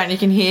the background. You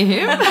can hear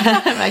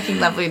him making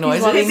lovely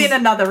noises. He's in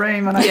another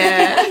room. And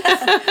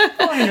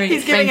Oh, Henry.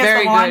 He's giving us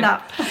a wind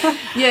up. So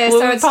we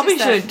it's probably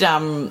just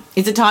should.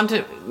 Is it time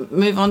to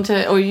move on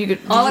to? Or you could?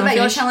 All about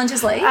your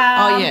challenges, Lee.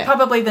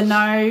 Probably the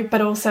no,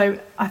 but also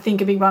I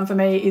think a big one for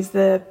me is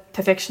the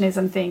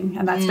perfectionism thing,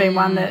 and that's been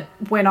one that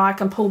when I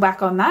can pull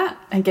back on that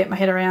and get my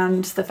head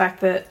around the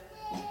fact that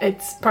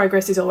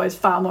progress is always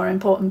far more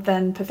important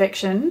than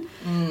perfection,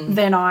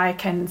 then I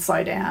can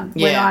slow down.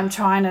 When I'm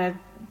trying to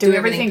do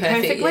everything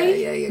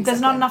perfectly, exactly. there's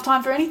not enough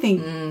time for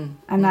anything.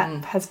 And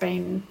that has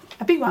been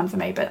a big one for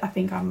me, but I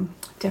think I'm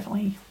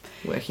definitely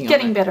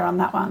getting better on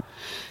that one.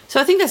 So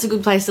I think that's a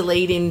good place to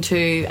lead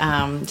into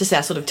just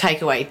our sort of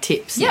takeaway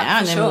tips now,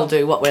 and then we'll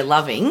do what we're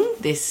loving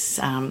this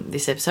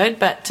episode.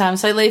 But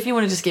so Lee, if you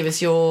want to just give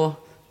us your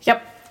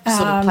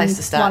sort of place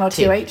to start. 1 or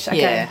 2 each. Okay.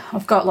 Yeah.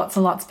 I've got lots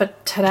and lots,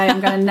 but today I'm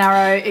going to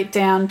narrow it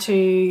down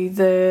to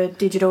the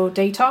digital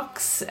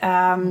detox.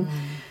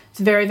 It's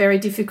very, very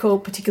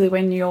difficult, particularly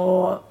when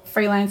you're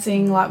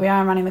freelancing like we are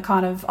and running the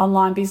kind of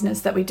online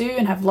business that we do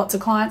and have lots of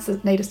clients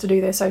that need us to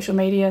do their social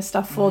media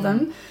stuff for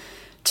them,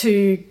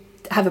 to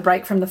have a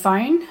break from the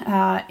phone.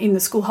 In the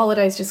school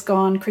holidays just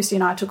gone, Christy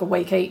and I took a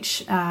week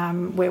each,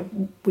 where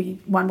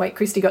one week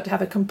Christy got to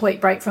have a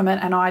complete break from it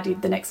and I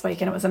did the next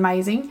week, and it was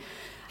amazing.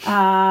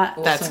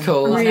 Awesome. That's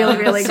cool. Really,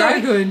 really so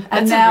great. good.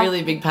 And that's a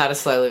really big part of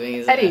slow living,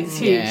 isn't it? It is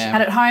huge. Yeah.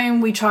 And at home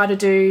we try to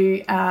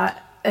do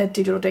a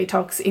digital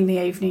detox in the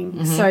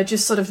evening. So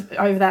just sort of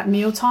over that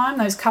meal time,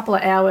 those couple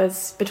of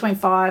hours between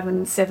 5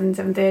 and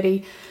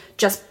 7:30,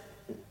 just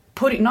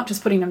not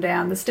just putting them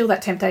down, there's still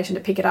that temptation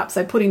to pick it up,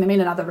 so putting them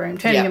in another room,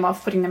 turning them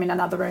off, putting them in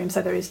another room,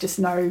 so there is just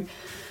no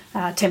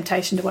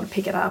temptation to want to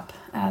pick it up.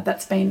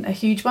 That's been a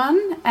huge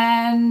one.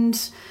 And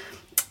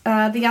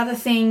the other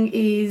thing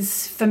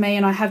is, for me,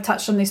 and I have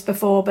touched on this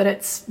before,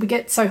 but we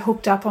get so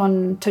hooked up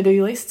on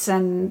to-do lists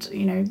and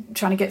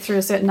trying to get through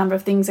a certain number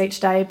of things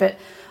each day, but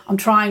I'm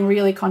trying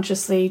really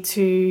consciously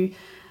to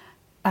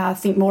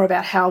think more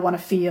about how I want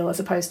to feel as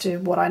opposed to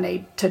what I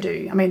need to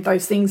do. I mean,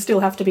 those things still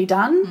have to be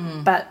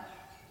done, but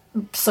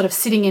sort of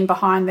sitting in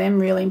behind them,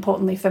 really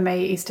importantly for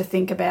me, is to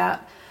think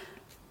about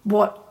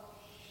what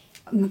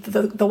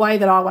the way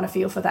that I want to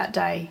feel for that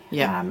day.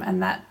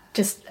 And that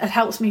just, it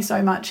helps me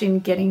so much in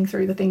getting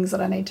through the things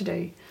that I need to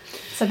do.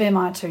 So they're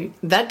my two.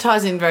 That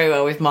ties in very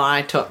well with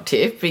my top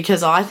tip,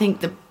 because I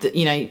think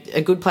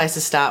a good place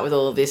to start with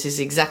all of this is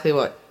exactly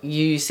what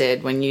you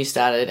said when you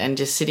started, and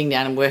just sitting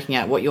down and working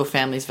out what your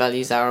family's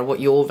values are or what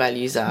your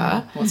values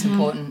are. What's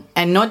important.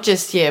 And not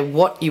just,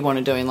 what you want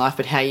to do in life,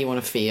 but how you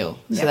want to feel.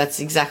 Yep. So that's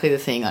exactly the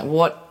thing. Like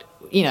what,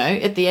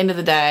 at the end of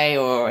the day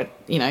or,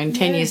 in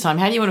 10 years' time,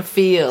 how do you want to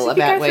feel about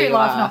where you are? If you go through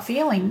life not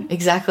feeling.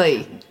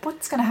 Exactly.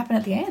 What's going to happen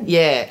at the end?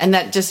 Yeah, and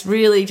that just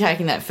really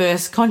taking that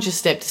first conscious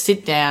step to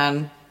sit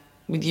down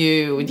with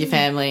you, with your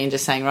family, and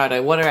just saying,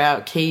 righto, what are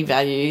our key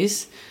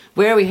values?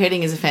 where are we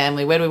heading as a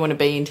family? Where do we want to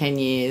be in 10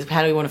 years?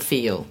 How do we want to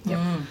feel? Yep.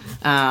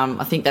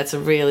 I think that's a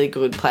really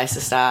good place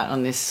to start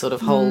on this sort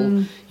of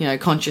whole,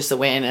 conscious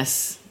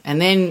awareness.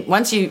 And then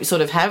once you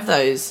sort of have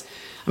those,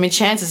 I mean,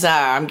 chances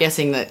are, I'm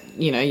guessing that,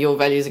 your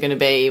values are going to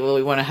be, well,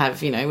 we want to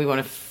have, we want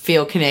to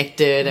feel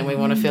connected and we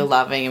want to feel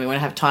loving and we want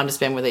to have time to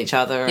spend with each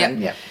other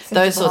and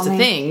those sorts of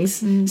things.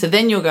 So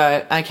then you'll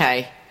go,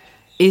 okay,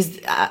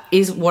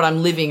 is what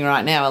I'm living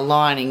right now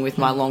aligning with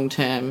my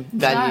long-term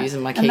values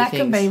and my key things? And that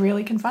can be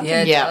really confronting.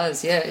 Yeah, it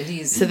does. Yeah, it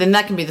is. So then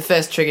that can be the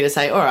first trigger to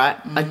say, all right,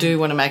 I do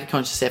want to make a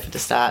conscious effort to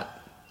start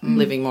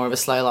living more of a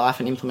slow life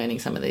and implementing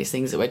some of these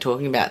things that we're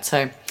talking about.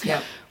 So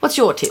what's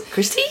your tip,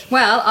 Christy?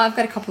 Well, I've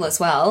got a couple as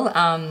well.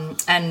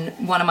 And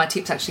one of my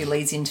tips actually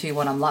leads into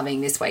what I'm loving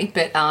this week.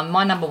 But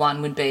my number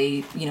one would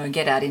be,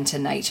 get out into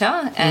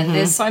nature. And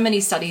there's so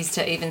many studies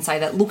to even say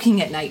that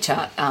looking at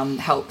nature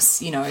helps,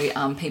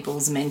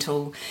 people's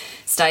mental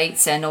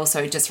states and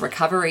also just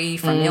recovery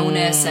from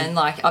illness. And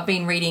I've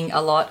been reading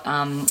a lot,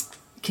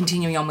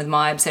 continuing on with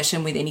my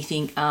obsession with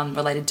anything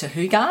related to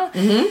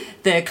Hygge,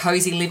 the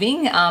cozy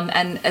living,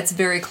 and it's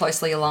very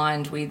closely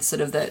aligned with sort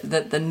of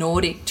the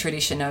Nordic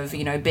tradition of,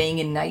 being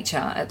in nature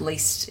at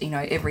least,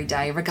 every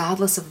day,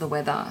 regardless of the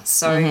weather.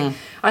 So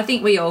I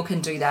think we all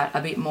can do that a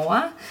bit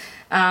more.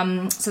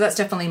 So that's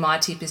definitely my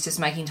tip, is just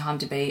making time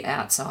to be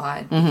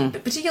outside,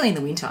 but particularly in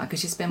the winter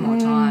because you spend more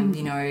time,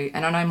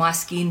 and I know my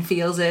skin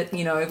feels it,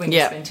 when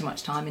you spend too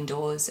much time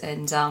indoors.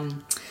 And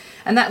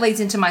that leads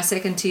into my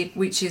second tip,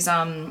 which is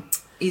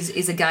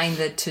again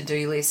the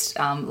to-do list,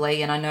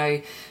 Lee. And I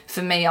know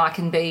for me, I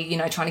can be,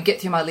 trying to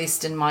get through my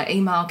list and my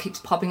email keeps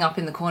popping up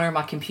in the corner of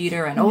my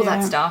computer and all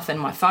that stuff, and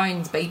my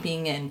phone's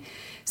beeping. And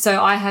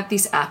so I have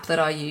this app that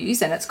I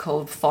use and it's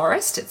called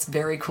Forest. It's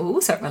very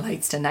cool, so it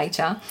relates to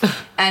nature.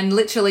 And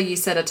literally you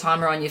set a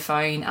timer on your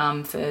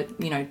phone for,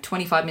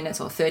 25 minutes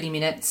or 30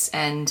 minutes,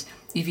 and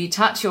if you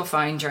touch your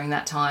phone during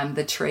that time,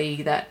 the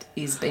tree that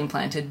is being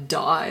planted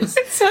dies.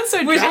 It sounds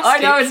so drastic. I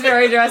know, it's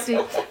very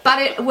drastic.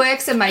 But it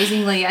works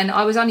amazingly. And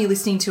I was only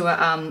listening to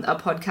a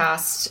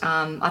podcast,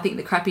 I think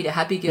the Crappy to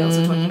Happy Girls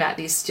were talking about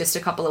this just a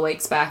couple of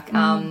weeks back,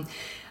 about,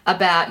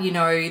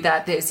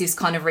 that there's this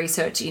kind of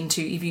research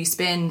into if you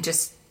spend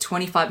just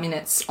 25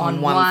 minutes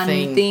on one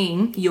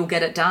thing, you'll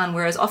get it done.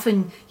 Whereas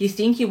often you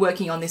think you're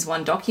working on this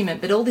one document,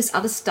 but all this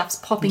other stuff's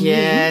popping in.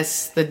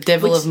 Yes, the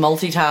devil of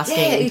multitasking.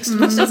 Yeah,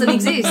 which doesn't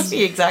exist.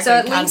 Exactly. So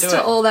it links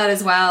to all that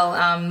as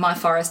well. My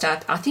Forest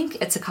app, I think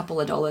it's a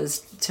couple of dollars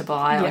to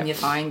buy on your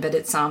phone, but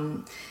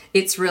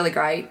it's really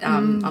great.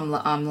 I'm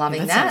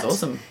loving that. Sounds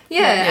awesome.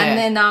 Yeah, and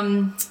then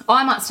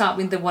I might start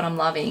with what I'm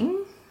loving.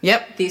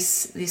 Yep.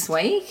 This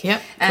week.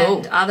 Yep. And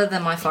cool. other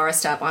than my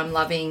Forest app, I'm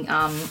loving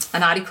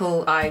an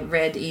article I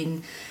read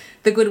in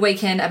The Good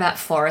Weekend about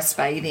forest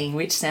bathing,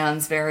 which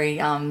sounds very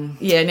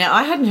Yeah, now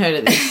I hadn't heard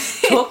of this.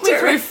 Talk me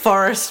through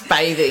forest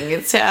bathing.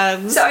 It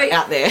sounds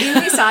out there. In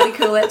this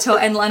article,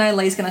 and I know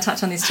Lee's going to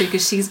touch on this too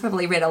because she's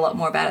probably read a lot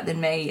more about it than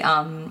me.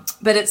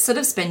 But it's sort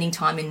of spending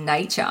time in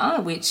nature,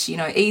 which,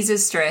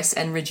 eases stress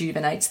and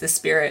rejuvenates the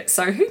spirit.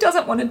 So who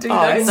doesn't want to do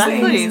those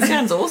things? It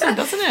sounds awesome,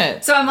 doesn't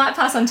it? So I might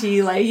pass on to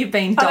you, Lee. You've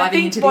been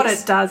diving into this. What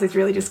it does is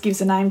really just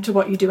gives a name to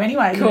what you do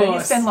anyway. You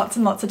spend lots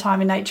and lots of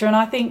time in nature, and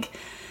I think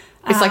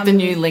it's like the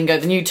new lingo,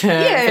 the new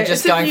term for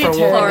just going for a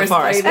walk in the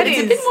forest. But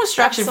it's a bit more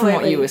structured from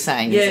what you were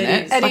saying,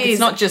 isn't it? It's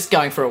not just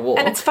going for a walk.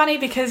 And it's funny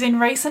because in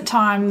recent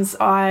times,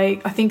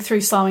 I think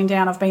through slowing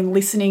down, I've been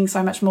listening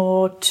so much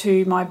more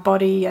to my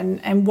body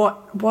and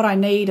what I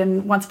need.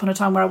 And once upon a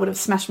time where I would have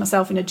smashed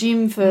myself in a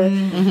gym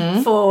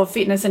for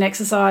fitness and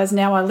exercise,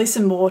 now I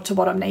listen more to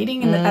what I'm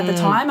needing at the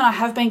time. And I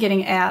have been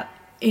getting out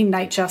in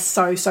nature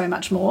so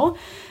much more.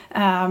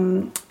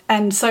 And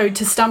so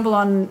to stumble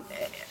on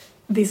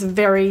this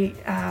very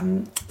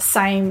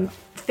same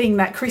thing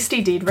that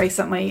Christy did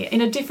recently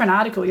in a different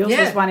article. Yours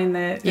was one in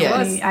the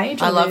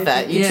Age. I love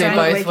that. You two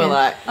both were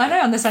like, I know,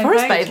 on the same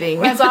forest page.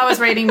 bathing. As I was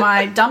reading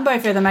my Dumbo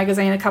Feather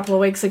magazine a couple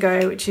of weeks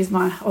ago, which is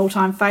my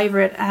all-time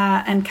favourite,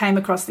 and came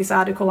across this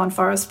article on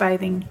forest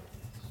bathing.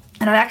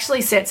 And it actually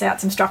sets out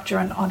some structure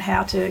on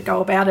how to go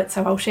about it,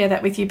 so I'll share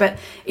that with you. But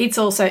it's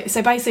also,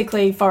 so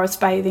basically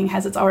forest bathing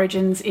has its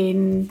origins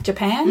in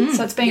Japan.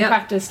 So it's been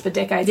practiced for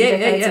decades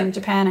and decades in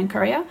Japan and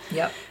Korea.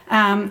 Yep.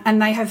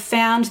 And they have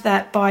found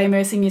that by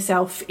immersing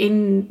yourself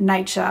in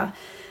nature,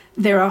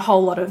 there are a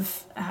whole lot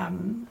of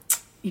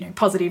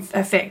positive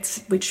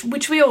effects,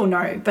 which we all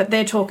know. But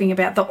they're talking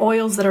about the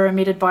oils that are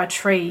emitted by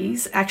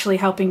trees actually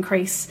help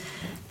increase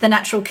the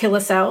natural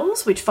killer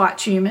cells which fight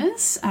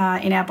tumours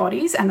in our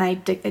bodies, and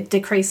it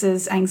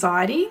decreases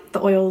anxiety.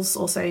 The oils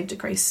also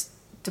decrease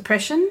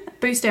depression,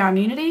 boost our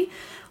immunity,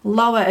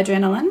 lower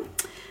adrenaline,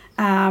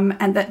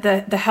 and that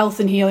the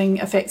health and healing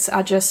effects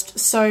are just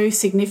so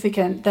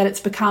significant that it's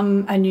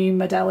become a new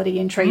modality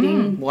in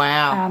treating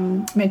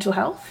mental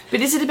health. But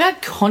is it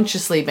about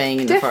consciously being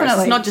in the forest?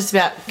 It's not just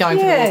about going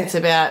for the walk, it's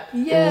about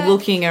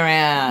looking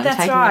around, That's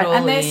taking right. it all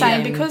and they're in.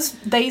 saying because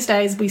these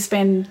days we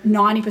spend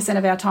 90%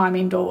 of our time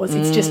indoors,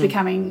 it's just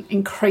becoming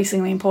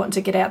increasingly important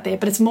to get out there.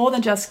 But it's more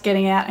than just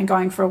getting out and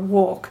going for a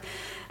walk.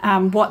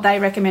 what they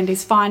recommend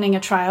is finding a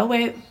trail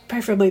where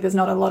preferably there's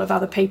not a lot of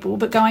other people,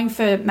 but going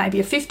for maybe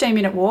a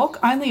 15-minute walk,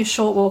 only a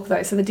short walk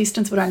though, so the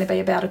distance would only be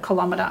about 1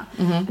 kilometre.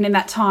 And in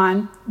that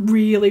time,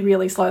 really,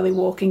 really slowly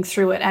walking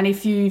through it. And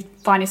if you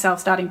find yourself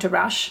starting to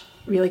rush,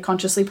 really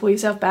consciously pull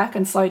yourself back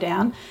and slow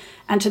down,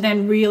 and to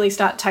then really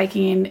start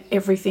taking in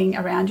everything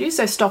around you.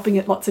 So stopping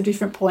at lots of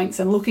different points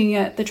and looking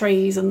at the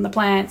trees and the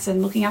plants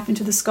and looking up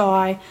into the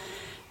sky,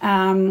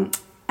 and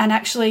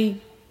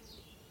actually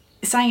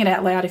saying it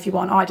out loud if you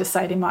want. I just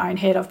say it in my own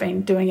head. I've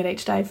been doing it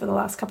each day for the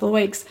last couple of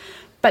weeks.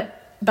 But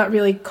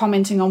really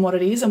commenting on what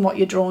it is and what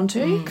you're drawn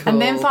to. Cool.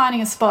 And then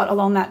finding a spot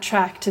along that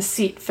track to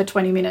sit for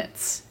 20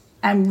 minutes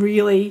and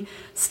really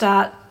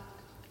start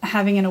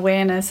having an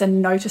awareness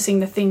and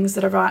noticing the things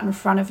that are right in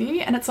front of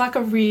you. And it's like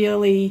a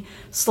really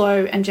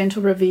slow and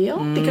gentle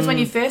reveal, because when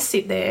you first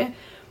sit there,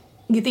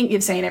 you think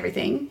you've seen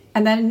everything.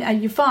 And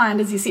then you find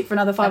as you sit for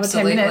another 5 or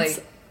 10 minutes,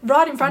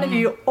 right in front of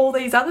you, all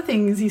these other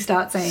things you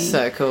start seeing.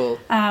 So cool.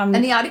 And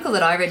the article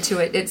that I read to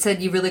it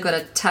said you really got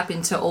to tap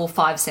into all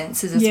 5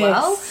 senses as Yes,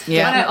 well.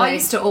 Yeah. I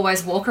used to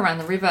always walk around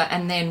the river,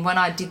 and then when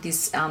I did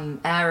this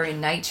hour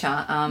in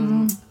nature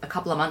a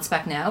couple of months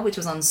back now, which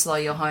was on Slow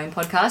Your Home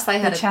podcast, they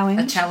had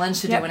a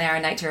challenge to do an hour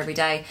in nature every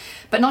day.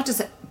 But not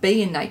just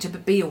be in nature,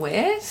 but be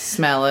aware.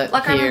 Smell it,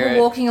 Like I hear remember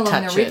it, walking along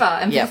the touch river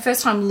it. and for the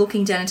first time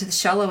looking down into the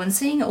shallow and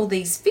seeing all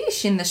these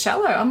fish in the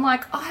shallow. I'm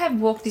like, I have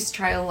walked this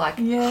trail like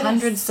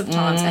hundreds of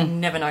times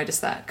and never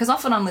noticed that. Because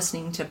often I'm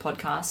listening to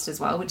podcasts as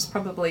well, which is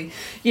probably,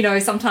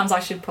 sometimes I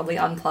should probably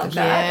unplug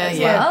that as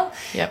well.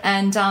 Yep.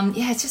 And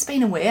it's just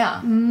being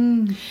aware.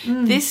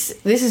 This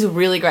is a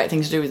really great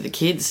thing to do with the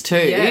kids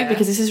too,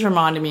 because this is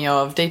reminding me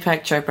of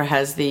Deepak Chopra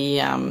has the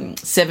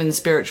 7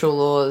 spiritual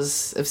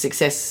laws of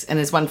success, and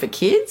there's one for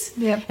kids.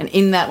 Yep. And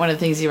in that, one of the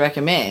things he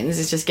recommends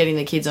is just getting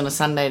the kids on a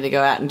Sunday to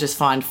go out and just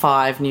find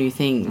 5 new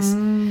things.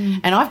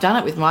 And I've done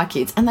it with my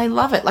kids, and they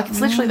love it. Like it's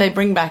literally they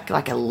bring back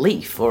like a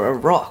leaf or a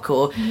rock,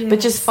 but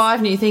just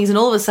 5 new things, and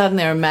all of a sudden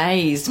they're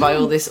amazed by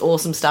all this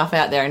awesome stuff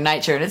out there in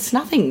nature, and it's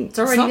nothing. It's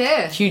already not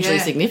there. hugely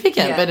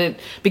significant, but it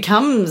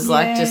becomes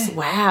like just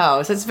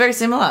wow. So it's very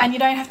similar. And you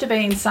don't have to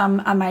be in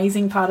some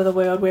amazing part of the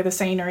world where the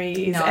scenery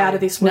is out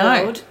of this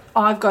world.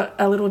 I've got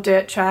a little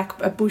dirt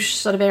track, a bush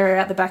sort of area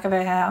out the back of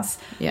our house,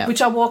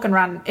 which I walk and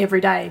run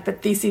every day,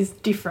 but this is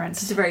different.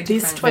 It's very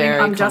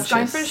different. I'm just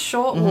going for a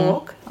short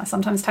walk. I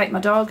sometimes take my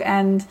dog,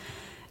 and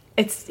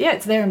it's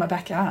there in my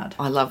backyard.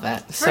 I love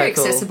that. It's very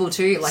cool. accessible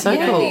too. Like So you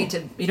don't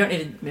cool. need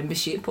a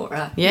membership or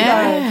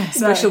a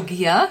special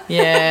gear.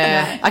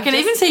 Yeah. I can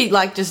even see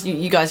like just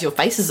you guys, your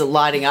faces are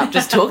lighting up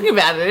just talking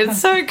about it.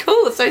 It's so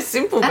cool. It's so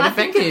simple but and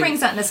effective. I think it brings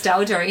that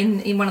nostalgia.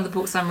 In one of the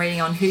books I'm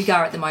reading on Hugar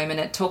at the moment,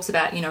 it talks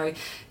about,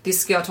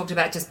 this girl talked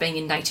about just being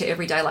in nature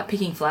every day, like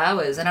picking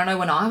flowers. And I know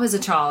when I was a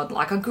child,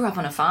 like I grew up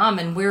on a farm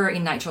and we were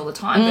in nature all the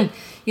time.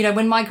 But,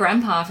 when my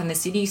grandpa from the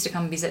city used to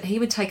come visit, he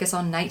would take us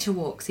on nature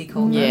walks, he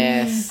called them.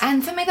 Yes.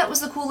 And for me, that was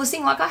the coolest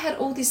thing. Like I had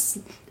all this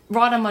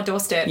right on my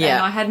doorstep and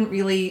I hadn't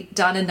really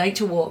done a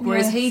nature walk,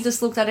 whereas he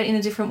just looked at it in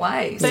a different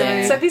way.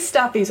 So this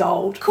stuff is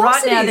old. Of course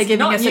right now they're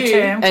giving us a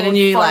term and a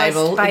new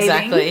label.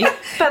 Exactly.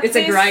 But it's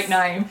a great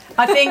name.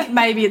 I think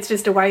maybe it's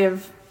just a way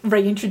of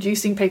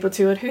reintroducing people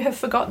to it who have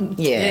forgotten.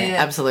 Yeah,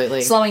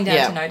 absolutely. Slowing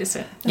down to notice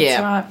it.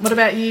 That's right. What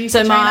about you,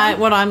 So Katrina?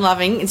 what I'm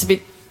loving, it's a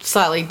bit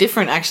slightly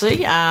different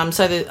actually. I've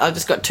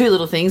just got 2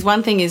 little things.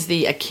 One thing is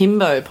the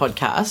Akimbo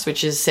podcast,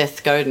 which is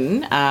Seth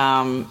Godin.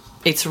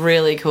 It's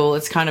really cool.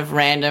 It's kind of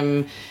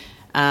random.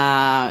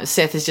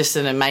 Seth is just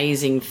an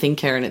amazing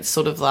thinker, and it's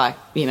sort of like,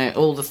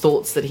 all the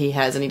thoughts that he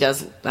has, and he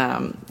does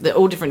they're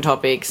all different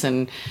topics,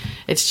 and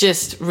it's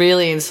just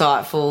really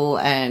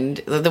insightful. And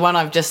the one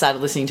I've just started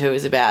listening to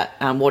is about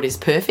what is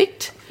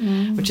perfect,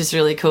 which is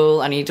really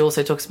cool. And he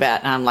also talks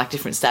about like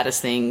different status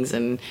things,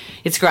 and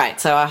it's great.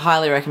 So I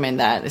highly recommend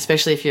that,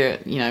 especially if you're,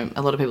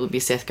 a lot of people would be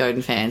Seth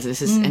Godin fans,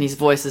 and and his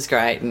voice is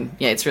great, and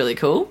it's really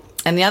cool.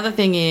 And the other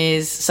thing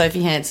is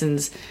Sophie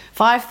Hanson's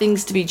 5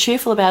 Things to be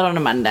Cheerful About on a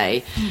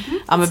Monday.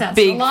 I'm Sounds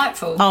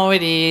delightful. Oh,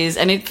 it is.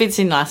 And it fits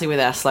in nicely with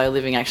our slow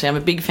living, actually. I'm a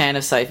big fan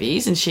of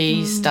Sophie's, and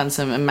she's done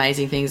some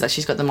amazing things. Like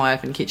she's got the My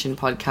Open Kitchen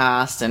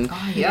podcast, and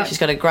she's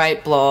got a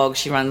great blog.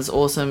 She runs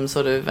awesome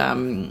sort of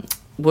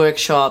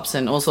workshops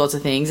and all sorts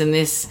of things. And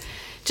it's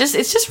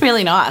just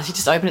really nice. You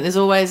just open it. There's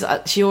always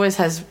she always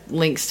has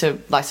links to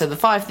so the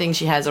 5 things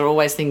she has are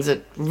always things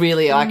that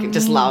really I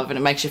just love, and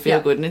it makes you feel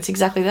good. And it's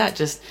exactly that.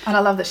 And I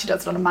love that she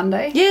does it on a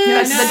Monday.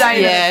 Yes, the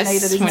day that it's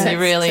needed, isn't when it? you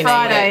really need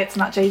Friday, it. it's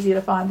much easier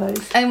to find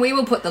those. And we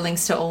will put the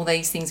links to all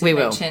these things we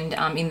mentioned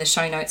in the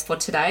show notes for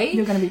today.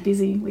 You're going to be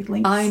busy with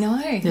links. I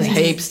know. There's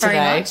heaps very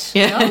today. Much.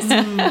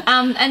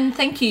 Yeah. And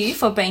thank you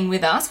for being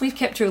with us. We've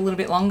kept you a little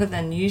bit longer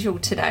than usual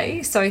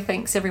today, so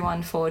thanks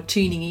everyone for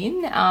tuning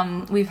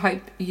in. We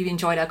hope you've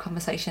enjoyed our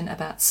conversation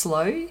about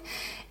slow.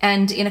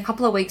 And in a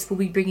couple of weeks, we'll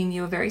be bringing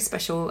you a very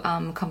special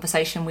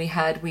conversation we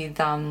had with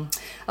a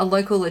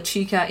local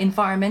Echuca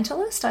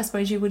environmentalist, I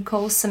suppose you would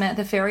call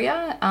Samantha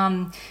Ferrier.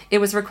 It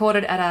was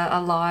recorded at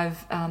a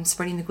live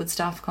Spreading the Good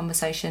Stuff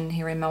conversation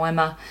here in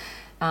Moama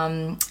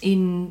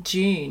in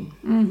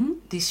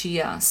June this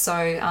year.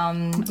 So,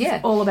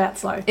 yeah. All about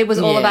slow. It was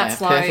all Yeah, about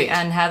slow perfect.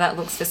 and how that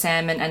looks for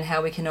Sam and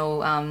how we can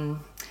all,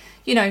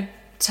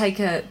 take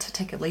a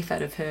leaf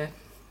out of her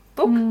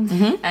book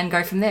and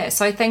go from there.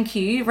 So thank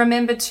you.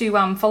 Remember to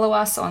follow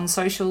us on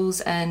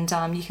socials, and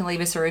you can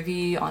leave us a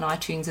review on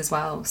iTunes as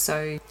well.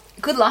 So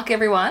good luck,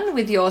 everyone,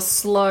 with your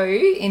slow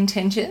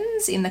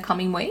intentions in the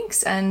coming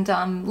weeks, and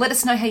let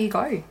us know how you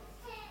go.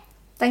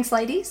 Thanks,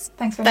 ladies.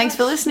 Thanks very Thanks much.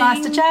 for listening.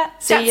 Nice to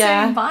chat. See Chat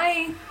ya. soon.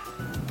 Bye.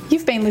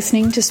 You've been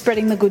listening to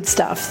Spreading the Good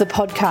Stuff, the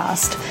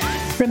podcast.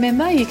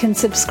 Remember, you can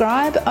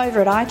subscribe over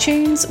at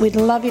iTunes. We'd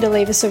love you to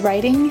leave us a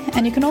rating.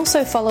 And you can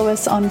also follow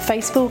us on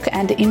Facebook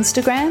and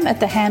Instagram at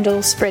the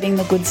handle Spreading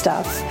the Good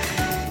Stuff.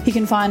 You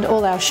can find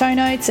all our show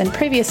notes and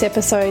previous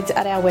episodes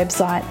at our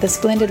website,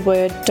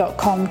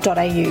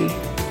 thesplendidword.com.au.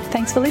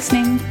 Thanks for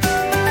listening.